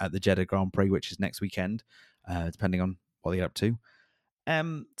again at the Jeddah Grand Prix, which is next weekend, depending on what they get up to.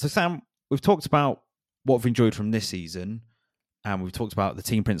 So Sam, we've talked about what we've enjoyed from this season, and we've talked about the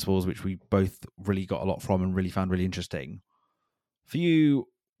team principles, which we both really got a lot from and really found really interesting. For you,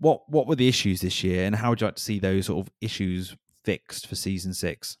 what were the issues this year, and how would you like to see those sort of issues fixed for season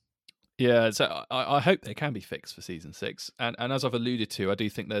 6? Yeah, so I hope they can be fixed for season 6. And as I've alluded to, I do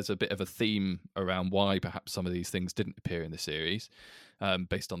think there's a bit of a theme around why perhaps some of these things didn't appear in the series,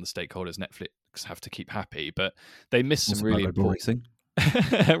 based on the stakeholders Netflix have to keep happy. But they missed some really important... racing.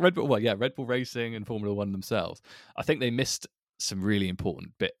 Red Bull Racing and Formula One themselves. I think they missed some really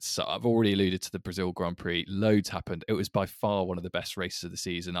important bits. So I've already alluded to the Brazil Grand Prix. Loads happened. It was by far one of the best races of the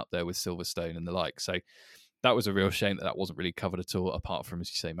season, up there with Silverstone and the like. So that was a real shame that wasn't really covered at all, apart from, as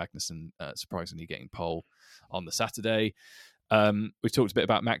you say, Magnussen surprisingly getting pole on the Saturday. We talked a bit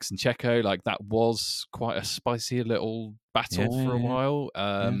about Max and Checo. Like, that was quite a spicy little battle for a while.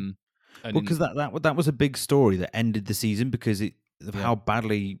 Because that was a big story that ended the season because of how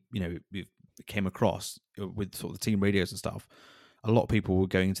badly it came across with sort of the team radios and stuff. A lot of people were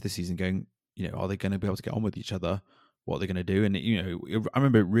going into the season going, are they going to be able to get on with each other? What are they going to do? And I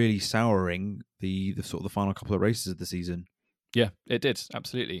remember it really souring the sort of the final couple of races of the season. Yeah, it did,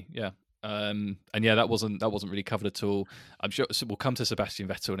 absolutely. Yeah. And yeah, that wasn't really covered at all. I'm sure we'll come to Sebastian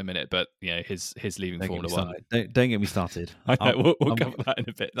Vettel in a minute, but his leaving Formula One. Don't get me started. I know, we'll cover that in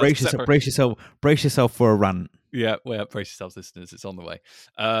a bit. Brace yourself for a rant. Yeah, brace yourselves, listeners. It's on the way.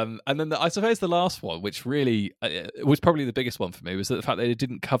 And then I suppose the last one, which really was probably the biggest one for me, was the fact that they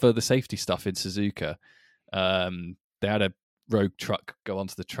didn't cover the safety stuff in Suzuka. They had a rogue truck go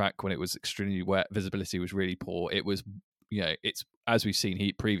onto the track when it was extremely wet. Visibility was really poor. It was, it's, as we've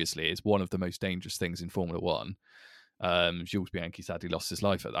seen previously, it's one of the most dangerous things in Formula One. Jules Bianchi sadly lost his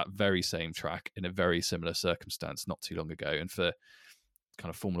life at that very same track in a very similar circumstance not too long ago. And for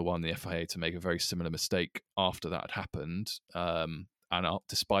kind of Formula One, the FIA, to make a very similar mistake after that had happened, and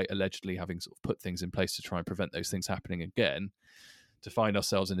despite allegedly having sort of put things in place to try and prevent those things happening again, to find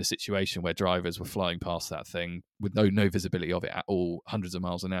ourselves in a situation where drivers were flying past that thing with no visibility of it at all, hundreds of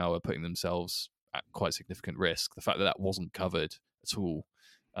miles an hour, putting themselves at quite significant risk. The fact that wasn't covered at all.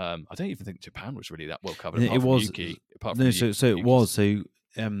 I don't even think Japan was really that well covered. It was. Yuki, it was. So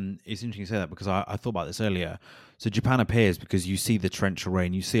it's interesting to say that because I thought about this earlier. So Japan appears because you see the torrential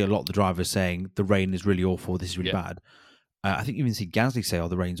rain. You see a lot of the drivers saying the rain is really awful. This is really bad. I think you even see Gasly say,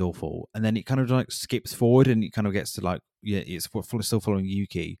 the rain's awful. And then it kind of like skips forward and it kind of gets to like, it's still following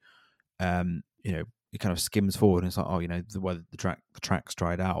Yuki. It kind of skims forward and it's like, the track's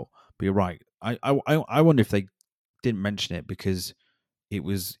dried out. But you're right. I wonder if they didn't mention it because it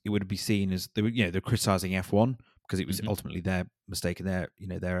would be seen as they're criticizing F1 because it was ultimately their mistake and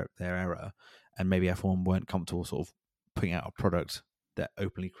their error. And maybe F1 weren't comfortable sort of putting out a product that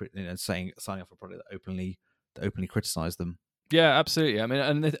openly, signing off a product that openly criticize them. Yeah, absolutely. I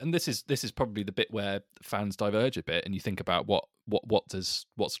mean, and this is probably the bit where fans diverge a bit, and you think about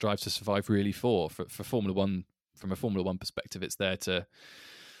what's Drive to Survive really for Formula One. From a Formula One perspective, it's there to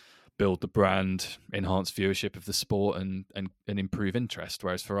build the brand, enhance viewership of the sport, and improve interest.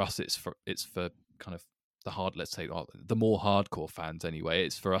 Whereas for us, it's for kind of the more hardcore fans anyway.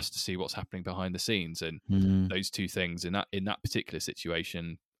 It's for us to see what's happening behind the scenes, and those two things in that particular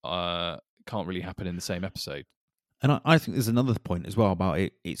situation can't really happen in the same episode. And I think there's another point as well about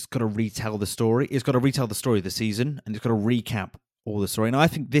it. It's got to retell the story. It's got to retell the story of the season, and it's got to recap all the story. And I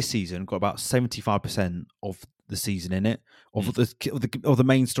think this season got about 75% of the season in it, of the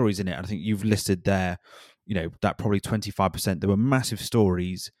main stories in it. I think you've listed there, that probably 25%. There were massive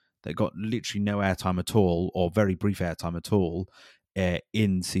stories that got literally no airtime at all, or very brief airtime at all,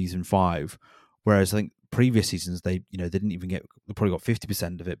 in season 5. Whereas I think previous seasons they didn't even get, they probably got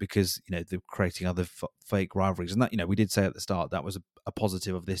 50% of it because they're creating other fake rivalries, and that we did say at the start that was a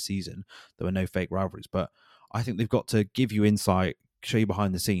positive of this season. There were no fake rivalries, but I think they've got to give you insight, show you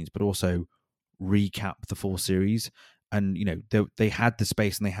behind the scenes, but also recap the full series. And they had the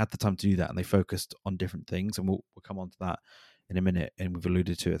space and they had the time to do that, and they focused on different things, and we'll come on to that in a minute. And we've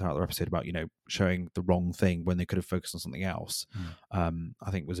alluded to it throughout the episode about showing the wrong thing when they could have focused on something else. I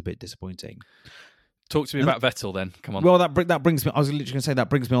think was a bit disappointing. Talk to me about Vettel then. Come on. Well, that brings me. I was literally going to say that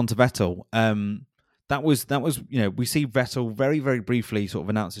brings me on to Vettel. that was we see Vettel very, very briefly sort of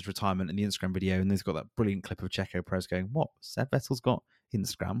announce his retirement in the Instagram video, and there's got that brilliant clip of Checo Perez going, "What? Seb Vettel's got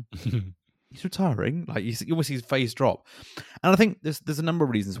Instagram? He's retiring?" Like you almost see his face drop. And I think there's a number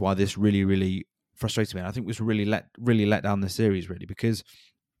of reasons why this really, really frustrated me. And I think was really let down the series, really, because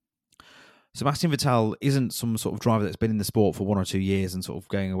Sebastian Vettel isn't some sort of driver that's been in the sport for 1 or 2 years and sort of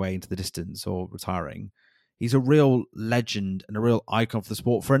going away into the distance or retiring. He's a real legend and a real icon for the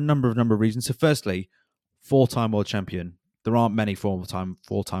sport for a number of reasons. So firstly, 4-time world champion. There aren't many 4-time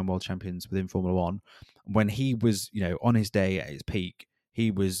world champions within Formula One. When he was, on his day at his peak, he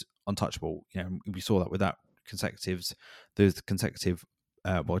was untouchable. We saw that with those consecutive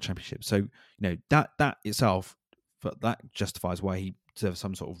world championships. So, that itself, that justifies why he deserves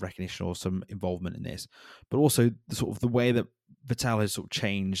some sort of recognition or some involvement in this. But also the way that Vettel has sort of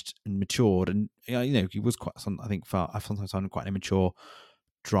changed and matured, and he was quite, I think, sometimes quite an immature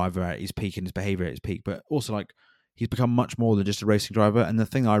driver at his peak and his behaviour at his peak. But also, like, he's become much more than just a racing driver. And the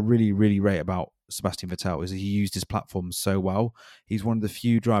thing I really, really rate about Sebastian Vettel is that he used his platform so well. He's one of the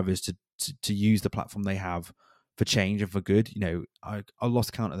few drivers to use the platform they have for change and for good. I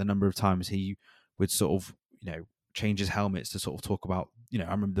lost count of the number of times he would sort of, change his helmets to sort of talk about, I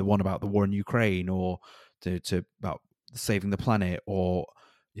remember the one about the war in Ukraine, or to about saving the planet, or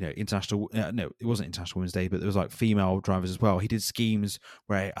international. No, it wasn't International Women's Day, but there was like female drivers as well. He did schemes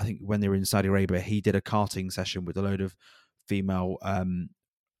where I think when they were in Saudi Arabia, he did a karting session with a load of female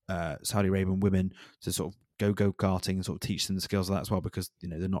Saudi Arabian women to sort of go karting and sort of teach them the skills of that as well, because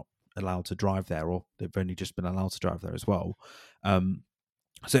they're not allowed to drive there, or they've only just been allowed to drive there as well.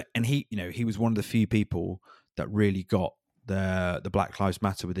 So, and he was one of the few people that really got the Black Lives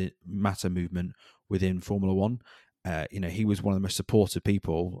Matter movement within Formula One. He was one of the most supportive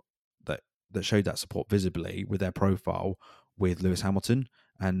people that showed that support visibly with their profile with Lewis Hamilton.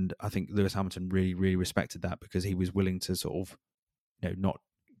 And I think Lewis Hamilton really, really respected that, because he was willing to sort of,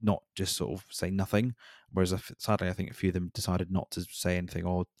 not just sort of say nothing. Whereas sadly, I think a few of them decided not to say anything,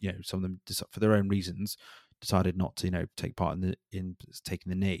 or, some of them, for their own reasons, decided not to, take part in taking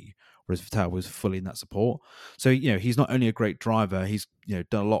the knee. Whereas Vettel was fully in that support. So, he's not only a great driver, he's,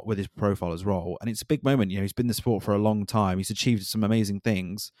 done a lot with his profile as well. And it's a big moment. He's been in the sport for a long time. He's achieved some amazing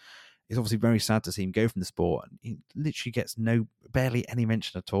things. It's obviously very sad to see him go from the sport. He literally gets barely any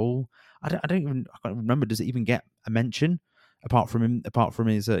mention at all. I can't remember, does it even get a mention? Apart from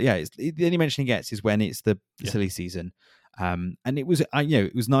his, the only mention he gets is when it's the silly season. And it was,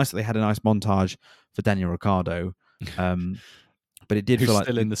 it was nice that they had a nice montage for Daniel Ricciardo. But it did feel like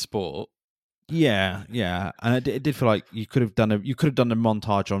still in the sport. Yeah, and it did feel like you could have done a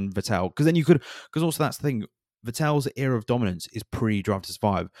montage on Vettel, because also that's the thing. Vettel's era of dominance is pre-Drive to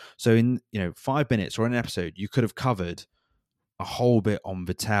Survive. So in 5 minutes or in an episode, you could have covered a whole bit on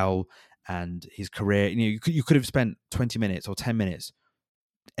Vettel and his career. You could have spent 20 minutes or 10 minutes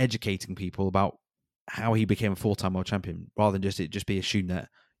educating people about how he became a 4-time world champion, rather than just be assumed that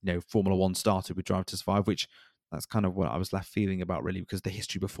Formula One started with Drive to Survive, which that's kind of what I was left feeling about, really, because the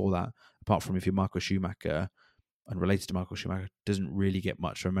history before that, apart from if you're Michael Schumacher and related to Michael Schumacher, doesn't really get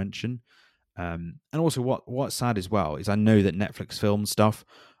much of a mention. And also what's sad as well is I know that Netflix filmed stuff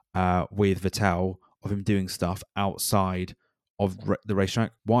with Vettel of him doing stuff outside of the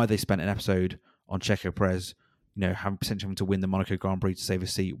racetrack. Why they spent an episode on Checo Perez, potentially having to win the Monaco Grand Prix to save a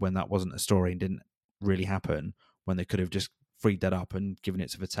seat, when that wasn't a story and didn't really happen, when they could have just freed that up and given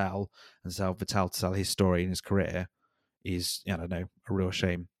it to Vettel and tell Vettel to tell his story in his career, is, I don't know, a real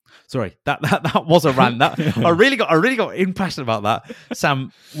shame. Sorry, that was a rant. That I really got impassioned about that.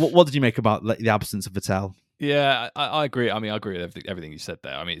 Sam, what did you make about the absence of Vettel? Yeah, I agree. I mean, I agree with everything you said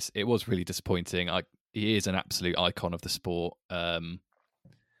there. I mean, it was really disappointing. He is an absolute icon of the sport.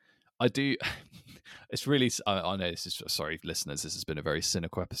 I do. It's really. I know this is, sorry, listeners. This has been a very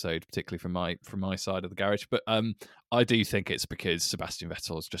cynical episode, particularly from my side of the garage. But I do think it's because Sebastian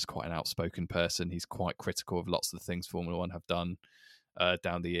Vettel is just quite an outspoken person. He's quite critical of lots of the things Formula One have done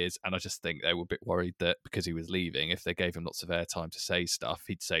down the years, and I just think they were a bit worried that because he was leaving, if they gave him lots of airtime to say stuff,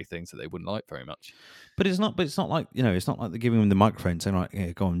 he'd say things that they wouldn't like very much. But it's not like it's not like they're giving him the microphone saying, right,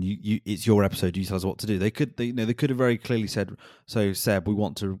 yeah, go on, you it's your episode, you tell us what to do. They could have very clearly said, so Seb, we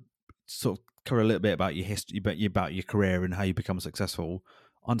want to sort of cover a little bit about your history, about your career and how you become successful.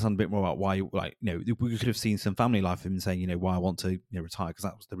 Understand a bit more about why, we could have seen some family life of him saying, why I want to retire, because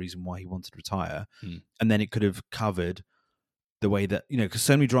that was the reason why he wanted to retire. And then it could have covered the way that, because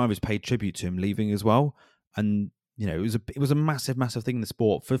so many drivers paid tribute to him leaving as well. And, it was a massive, massive thing in the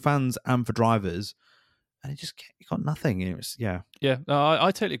sport for fans and for drivers. And it got nothing. It was, yeah. Yeah, no,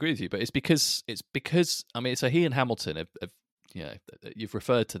 I totally agree with you. But it's because I mean, so he and Hamilton have you've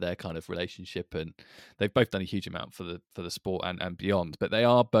referred to their kind of relationship, and they've both done a huge amount for the sport and beyond. But they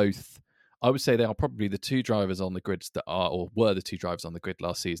are both, I would say, they are probably the two drivers on the grids that are, or were the two drivers on the grid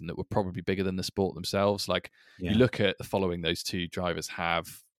last season that were probably bigger than the sport themselves. Like you look at the following those two drivers have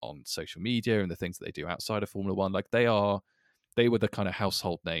on social media and the things that they do outside of Formula One, like they were the kind of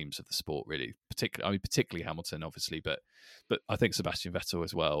household names of the sport, really. Particularly Hamilton, obviously, but I think Sebastian Vettel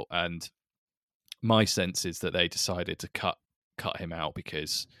as well. And my sense is that they decided to cut him out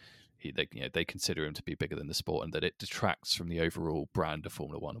because they consider him to be bigger than the sport, and that it detracts from the overall brand of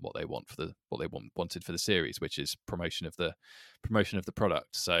Formula One and what they wanted for the series, which is promotion of the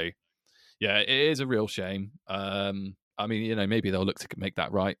product. So yeah, it is a real shame. I mean, maybe they'll look to make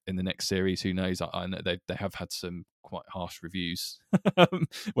that right in the next series. Who knows? I know they have had some quite harsh reviews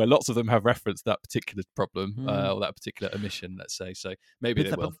where lots of them have referenced that particular problem or that particular omission, let's say. So maybe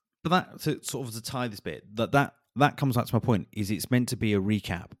they will. But that, to sort of to tie this bit, that comes back to my point, is it's meant to be a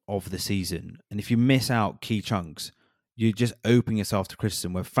recap of the season. And if you miss out key chunks, you're just opening yourself to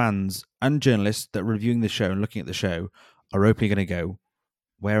criticism, where fans and journalists that are reviewing the show and looking at the show are openly going to go,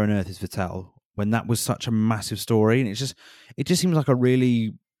 where on earth is Vettel? When that was such a massive story. And it just seems like a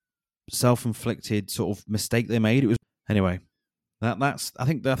really self-inflicted sort of mistake they made. It was, anyway, I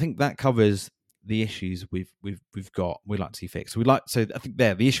think that covers the issues we'd like to see fixed. I think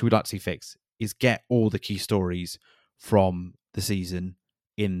the issue we'd like to see fixed is get all the key stories from the season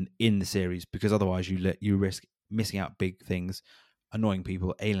in the series, because otherwise you risk missing out big things, annoying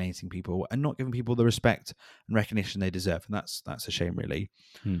people, alienating people, and not giving people the respect and recognition they deserve. And that's a shame, really.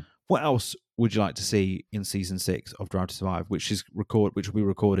 What else would you like to see in season 6 of Drive to Survive, which will be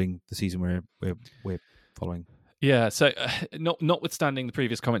recording the season we're following? Yeah, so notwithstanding the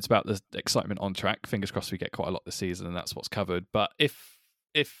previous comments about the excitement on track, fingers crossed we get quite a lot this season, and that's what's covered. But if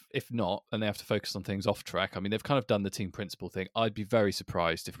not, and they have to focus on things off track, I mean, they've kind of done the team principal thing. I'd be very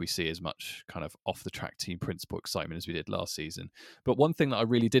surprised if we see as much kind of off the track team principal excitement as we did last season. But one thing that I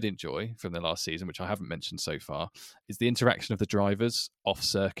really did enjoy from the last season, which I haven't mentioned so far, is the interaction of the drivers off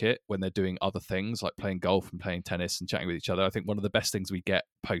circuit when they're doing other things like playing golf and playing tennis and chatting with each other. I think one of the best things we get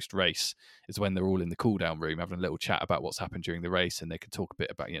post race is when they're all in the cool down room having a little chat about what's happened during the race, and they can talk a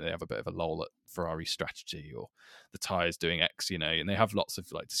bit about, they have a bit of a lull at Ferrari's strategy or the tyres doing X, and they have lots of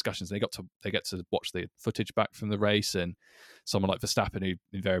like discussions. They get to watch the footage back from the race, and someone like Verstappen, who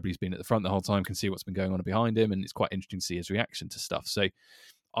invariably has been at the front the whole time, can see what's been going on behind him, and it's quite interesting to see his reaction to stuff. So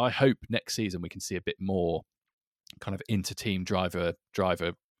I hope next season we can see a bit more kind of inter-team driver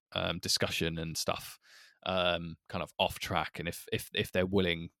discussion and stuff, kind of off track, and if they're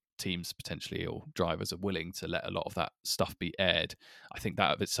willing, teams potentially or drivers are willing to let a lot of that stuff be aired, I think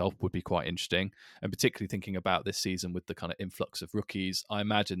that of itself would be quite interesting. And particularly thinking about this season with the kind of influx of rookies, I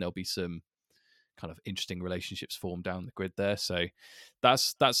imagine there'll be some kind of interesting relationships formed down the grid there. So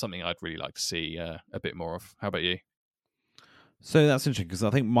that's something I'd really like to see a bit more of. How about you? So that's interesting, because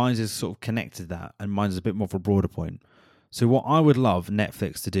I think mine is sort of connected to that, and mine is a bit more of a broader point. So what I would love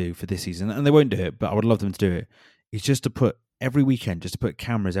Netflix to do for this season, and they won't do it, but I would love them to do it, is just to put every weekend, just to put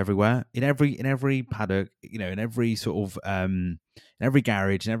cameras everywhere, in every paddock, in every sort of in every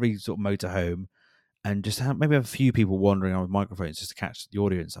garage, in every sort of motorhome, and just maybe have a few people wandering around with microphones just to catch the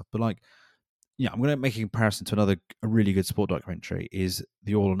audio and stuff. But like, I'm going to make a comparison to a really good sport documentary, is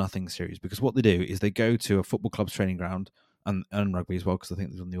the All or Nothing series, because what they do is they go to a football club's training ground, and rugby as well, because I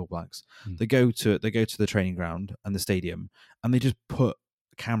think they're on the All Blacks. They go to the training ground and the stadium, and they just put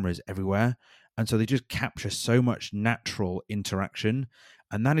cameras everywhere. And so they just capture so much natural interaction.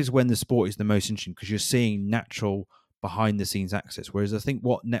 And that is when the sport is the most interesting, because you're seeing natural behind-the-scenes access. Whereas I think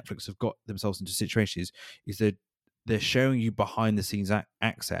what Netflix have got themselves into situations is that they're showing you behind-the-scenes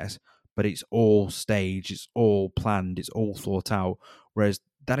access, but it's all staged, it's all planned, it's all thought out. Whereas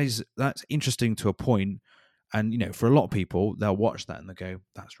that's interesting to a point. And, for a lot of people, they'll watch that and they'll go,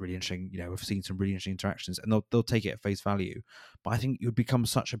 that's really interesting. We've seen some really interesting interactions, and they'll take it at face value. But I think it would become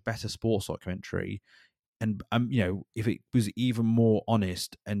such a better sports documentary. And, if it was even more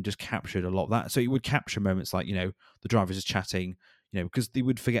honest and just captured a lot of that. So it would capture moments like, the drivers are chatting, because they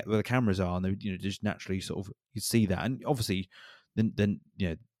would forget where the cameras are, and they would, just naturally sort of, you'd see that. And obviously then,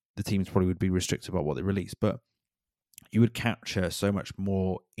 the teams probably would be restricted about what they release, but you would capture so much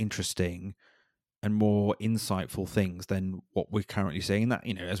more interesting and more insightful things than what we're currently seeing. And that,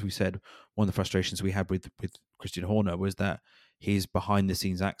 as we said, one of the frustrations we had with Christian Horner was that his behind the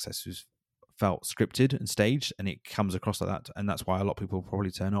scenes access felt scripted and staged, and it comes across like that. And that's why a lot of people probably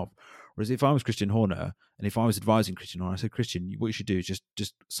turn off. Whereas if I was Christian Horner and if I was advising Christian Horner, I said, Christian, what you should do is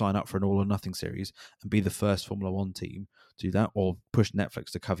just sign up for an all or nothing series and be the first Formula One team to do that, or push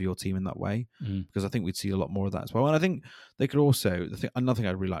Netflix to cover your team in that way, because I think we'd see a lot more of that as well. And I think they could also, another thing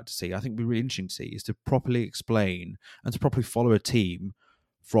I'd really like to see, I think would be really interesting to see, is to properly explain and to properly follow a team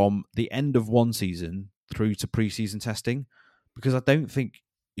from the end of one season through to pre-season testing, because I don't think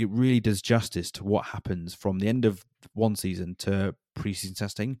it really does justice to what happens from the end of one season to pre-season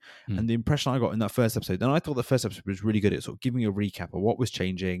testing. And the impression I got in that first episode, and I thought the first episode was really good at sort of giving a recap of what was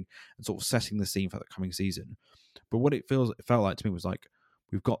changing and sort of setting the scene for the coming season. But what it felt like to me was like,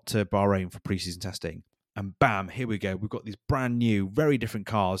 we've got to Bahrain for pre-season testing, and bam, here we go. We've got these brand new, very different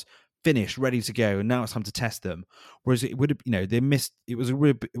cars finished, ready to go, and now it's time to test them. Whereas it would have, they missed. It was a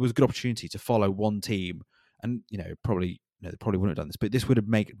good opportunity to follow one team, and probably. They probably wouldn't have done this, but this would have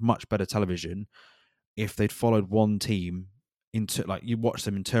made much better television if they'd followed one team into, like, you watch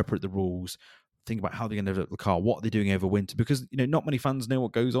them interpret the rules, think about how they're going to develop the car, what are they doing over winter, because not many fans know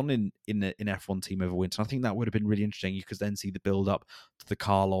what goes on in F1 team over winter. And I think that would have been really interesting. You could then see the build up to the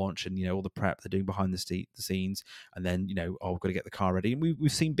car launch and all the prep they're doing behind the scenes, and then we've got to get the car ready. And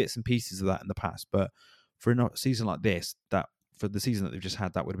we've seen bits and pieces of that in the past, but for a season like this, for the season that they've just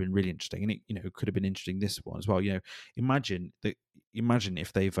had, that would have been really interesting, and it could have been interesting this one as well. Imagine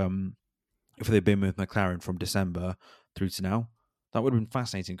if they've been with McLaren from December through to now, that would have been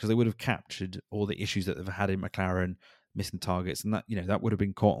fascinating, because they would have captured all the issues that they've had in McLaren, missing targets, and that that would have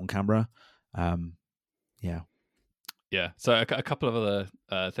been caught on camera. Yeah. So a couple of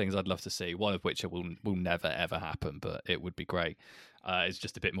other things I'd love to see, one of which will never ever happen, but it would be great. It's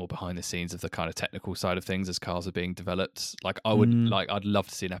just a bit more behind the scenes of the kind of technical side of things as cars are being developed. Like I'd love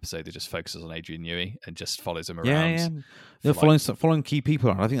to see an episode that just focuses on Adrian Newey and just follows him around. They're following key people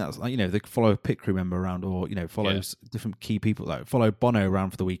around. I think that's they follow a pit crew member around, or follows different key people. Like follow Bono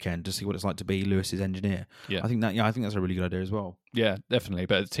around for the weekend to see what it's like to be Lewis's engineer. I think that's a really good idea as well. Yeah, definitely.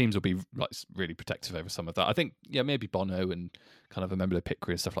 But the teams will be like really protective over some of that. I think maybe Bono and kind of a member of the pit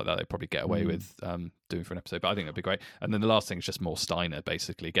crew and stuff like that, they'd probably get away with doing for an episode. But I think that'd be great. And then the last thing is just more Steiner,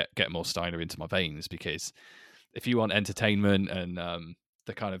 basically. Get more Steiner into my veins, because if you want entertainment and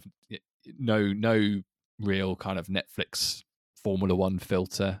the kind of no real kind of Netflix Formula One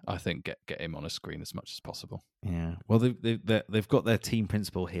filter, I think get him on a screen as much as possible. Yeah. Well, they've got their team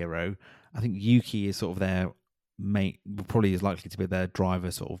principal hero. I think Yuki is sort of their mate, probably is likely to be their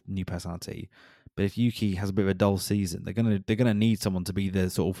driver, sort of new personality. But if Yuki has a bit of a dull season, they're gonna need someone to be the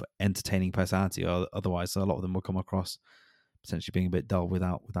sort of entertaining personality, or otherwise a lot of them will come across potentially being a bit dull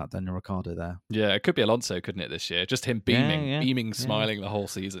without Daniel Ricciardo there. Yeah, it could be Alonso, couldn't it, this year? Just him beaming, smiling the whole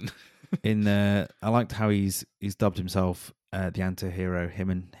season. I liked how he's dubbed himself the anti-hero. Him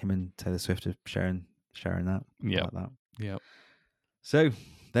and Taylor Swift are sharing that. Yeah, like that. Yeah. So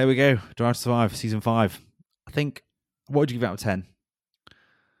there we go. Drive to Survive season 5. I think. What would you give it out of 10?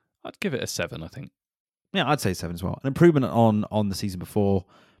 I'd give it a 7, I think. Yeah, I'd say 7 as well. An improvement on the season before,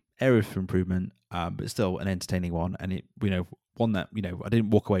 areas for improvement, but still an entertaining one. And it, one that, I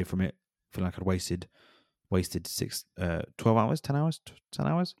didn't walk away from it feeling like I'd wasted 12 hours, 10 hours, 10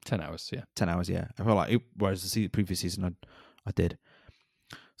 hours? 10 hours, yeah. 10 hours, yeah. I felt like it, whereas the previous season I did.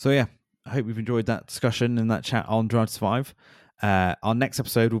 So yeah, I hope you've enjoyed that discussion and that chat on Drive to Survive. Our next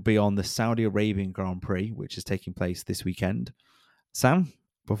episode will be on the Saudi Arabian Grand Prix, which is taking place this weekend. Sam,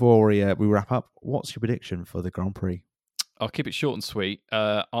 before we wrap up, what's your prediction for the Grand Prix? I'll keep it short and sweet.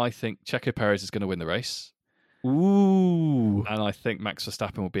 I think Checo Perez is going to win the race. Ooh. And I think Max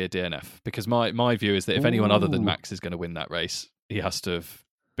Verstappen will be a DNF, because my view is that if anyone other than Max is going to win that race, he has to have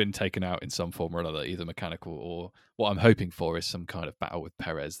been taken out in some form or another, either mechanical or what I'm hoping for is some kind of battle with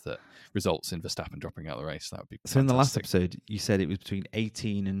Perez that results in Verstappen dropping out of the race. That would be fantastic. So in the last episode, you said it was between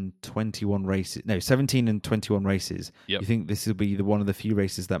 18 and 21 races. No, 17 and 21 races. Yep. You think this will be one of the few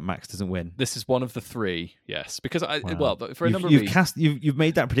races that Max doesn't win? This is one of the 3, yes. Because for a number of reasons. You've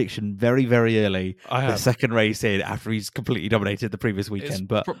made that prediction very, very early. I have. The second race in after he's completely dominated the previous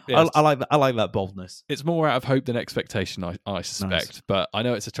weekend. I like that boldness. It's more out of hope than expectation, I suspect. Nice. But I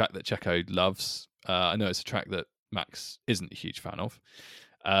know it's a track that Checo loves. I know it's a track that Max isn't a huge fan of.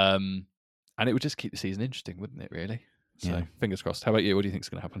 And it would just keep the season interesting, wouldn't it, really? So fingers crossed. How about you? What do you think is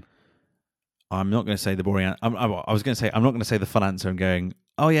going to happen? I'm not going to say the boring answer. I was going to say, I'm not going to say the fun answer and going,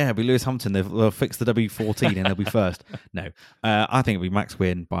 oh yeah, it'll be Lewis Hamilton. They'll fix the W14 and they'll be first. No. I think it'll be Max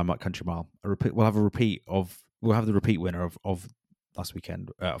win by a country mile. We'll have the repeat winner of last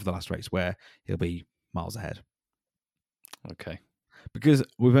weekend, of the last race, where he'll be miles ahead. Okay. Because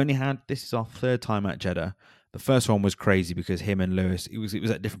we've only had, this is our 3rd time at Jeddah. The first one was crazy because him and Lewis, it was at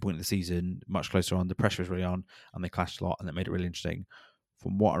a different point in the season, much closer on. The pressure was really on, and they clashed a lot, and that made it really interesting.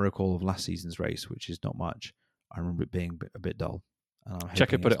 from what I recall of last season's race, which is not much, I remember it being a bit dull. And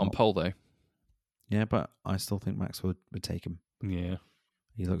Checo put it on pole though. Yeah, but I still think Max would take him. Yeah,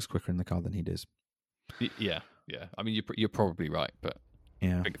 he looks quicker in the car than he does. Yeah. I mean, you're probably right, but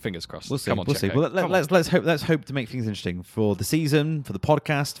yeah, fingers crossed. We'll see. Come on, we'll Checo. see. Well, let's hope to make things interesting for the season, for the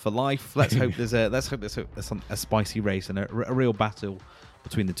podcast, for life. Let's hope there's a spicy race and a real battle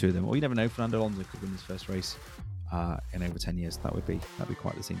between the two of them. Or you never know, Fernando Alonso could win his first race in over 10 years. That'd be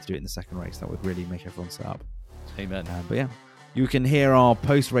quite the scene to do it in the second race. That would really make everyone sit up. Amen. But yeah, you can hear our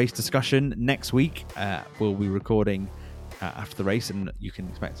post-race discussion next week. We'll be recording after the race, and you can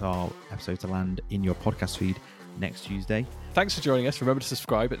expect our episode to land in your podcast feed next Tuesday. Thanks for joining us. Remember to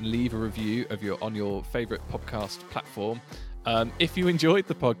subscribe and leave a review on your favourite podcast platform. If you enjoyed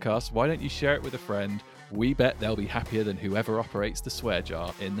the podcast, why don't you share it with a friend? We bet they'll be happier than whoever operates the swear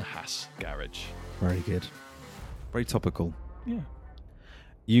jar in the Haas garage. Very good. Very topical. Yeah.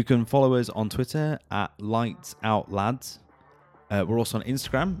 You can follow us on Twitter at LightsOutLads. We're also on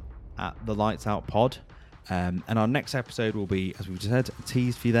Instagram at the Lights Out Pod. And our next episode will be, as we've just said,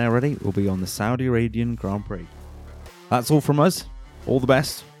 teased for you there already, will be on the Saudi Arabian Grand Prix. That's all from us. All the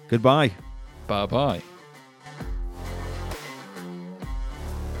best. Goodbye. Bye-bye.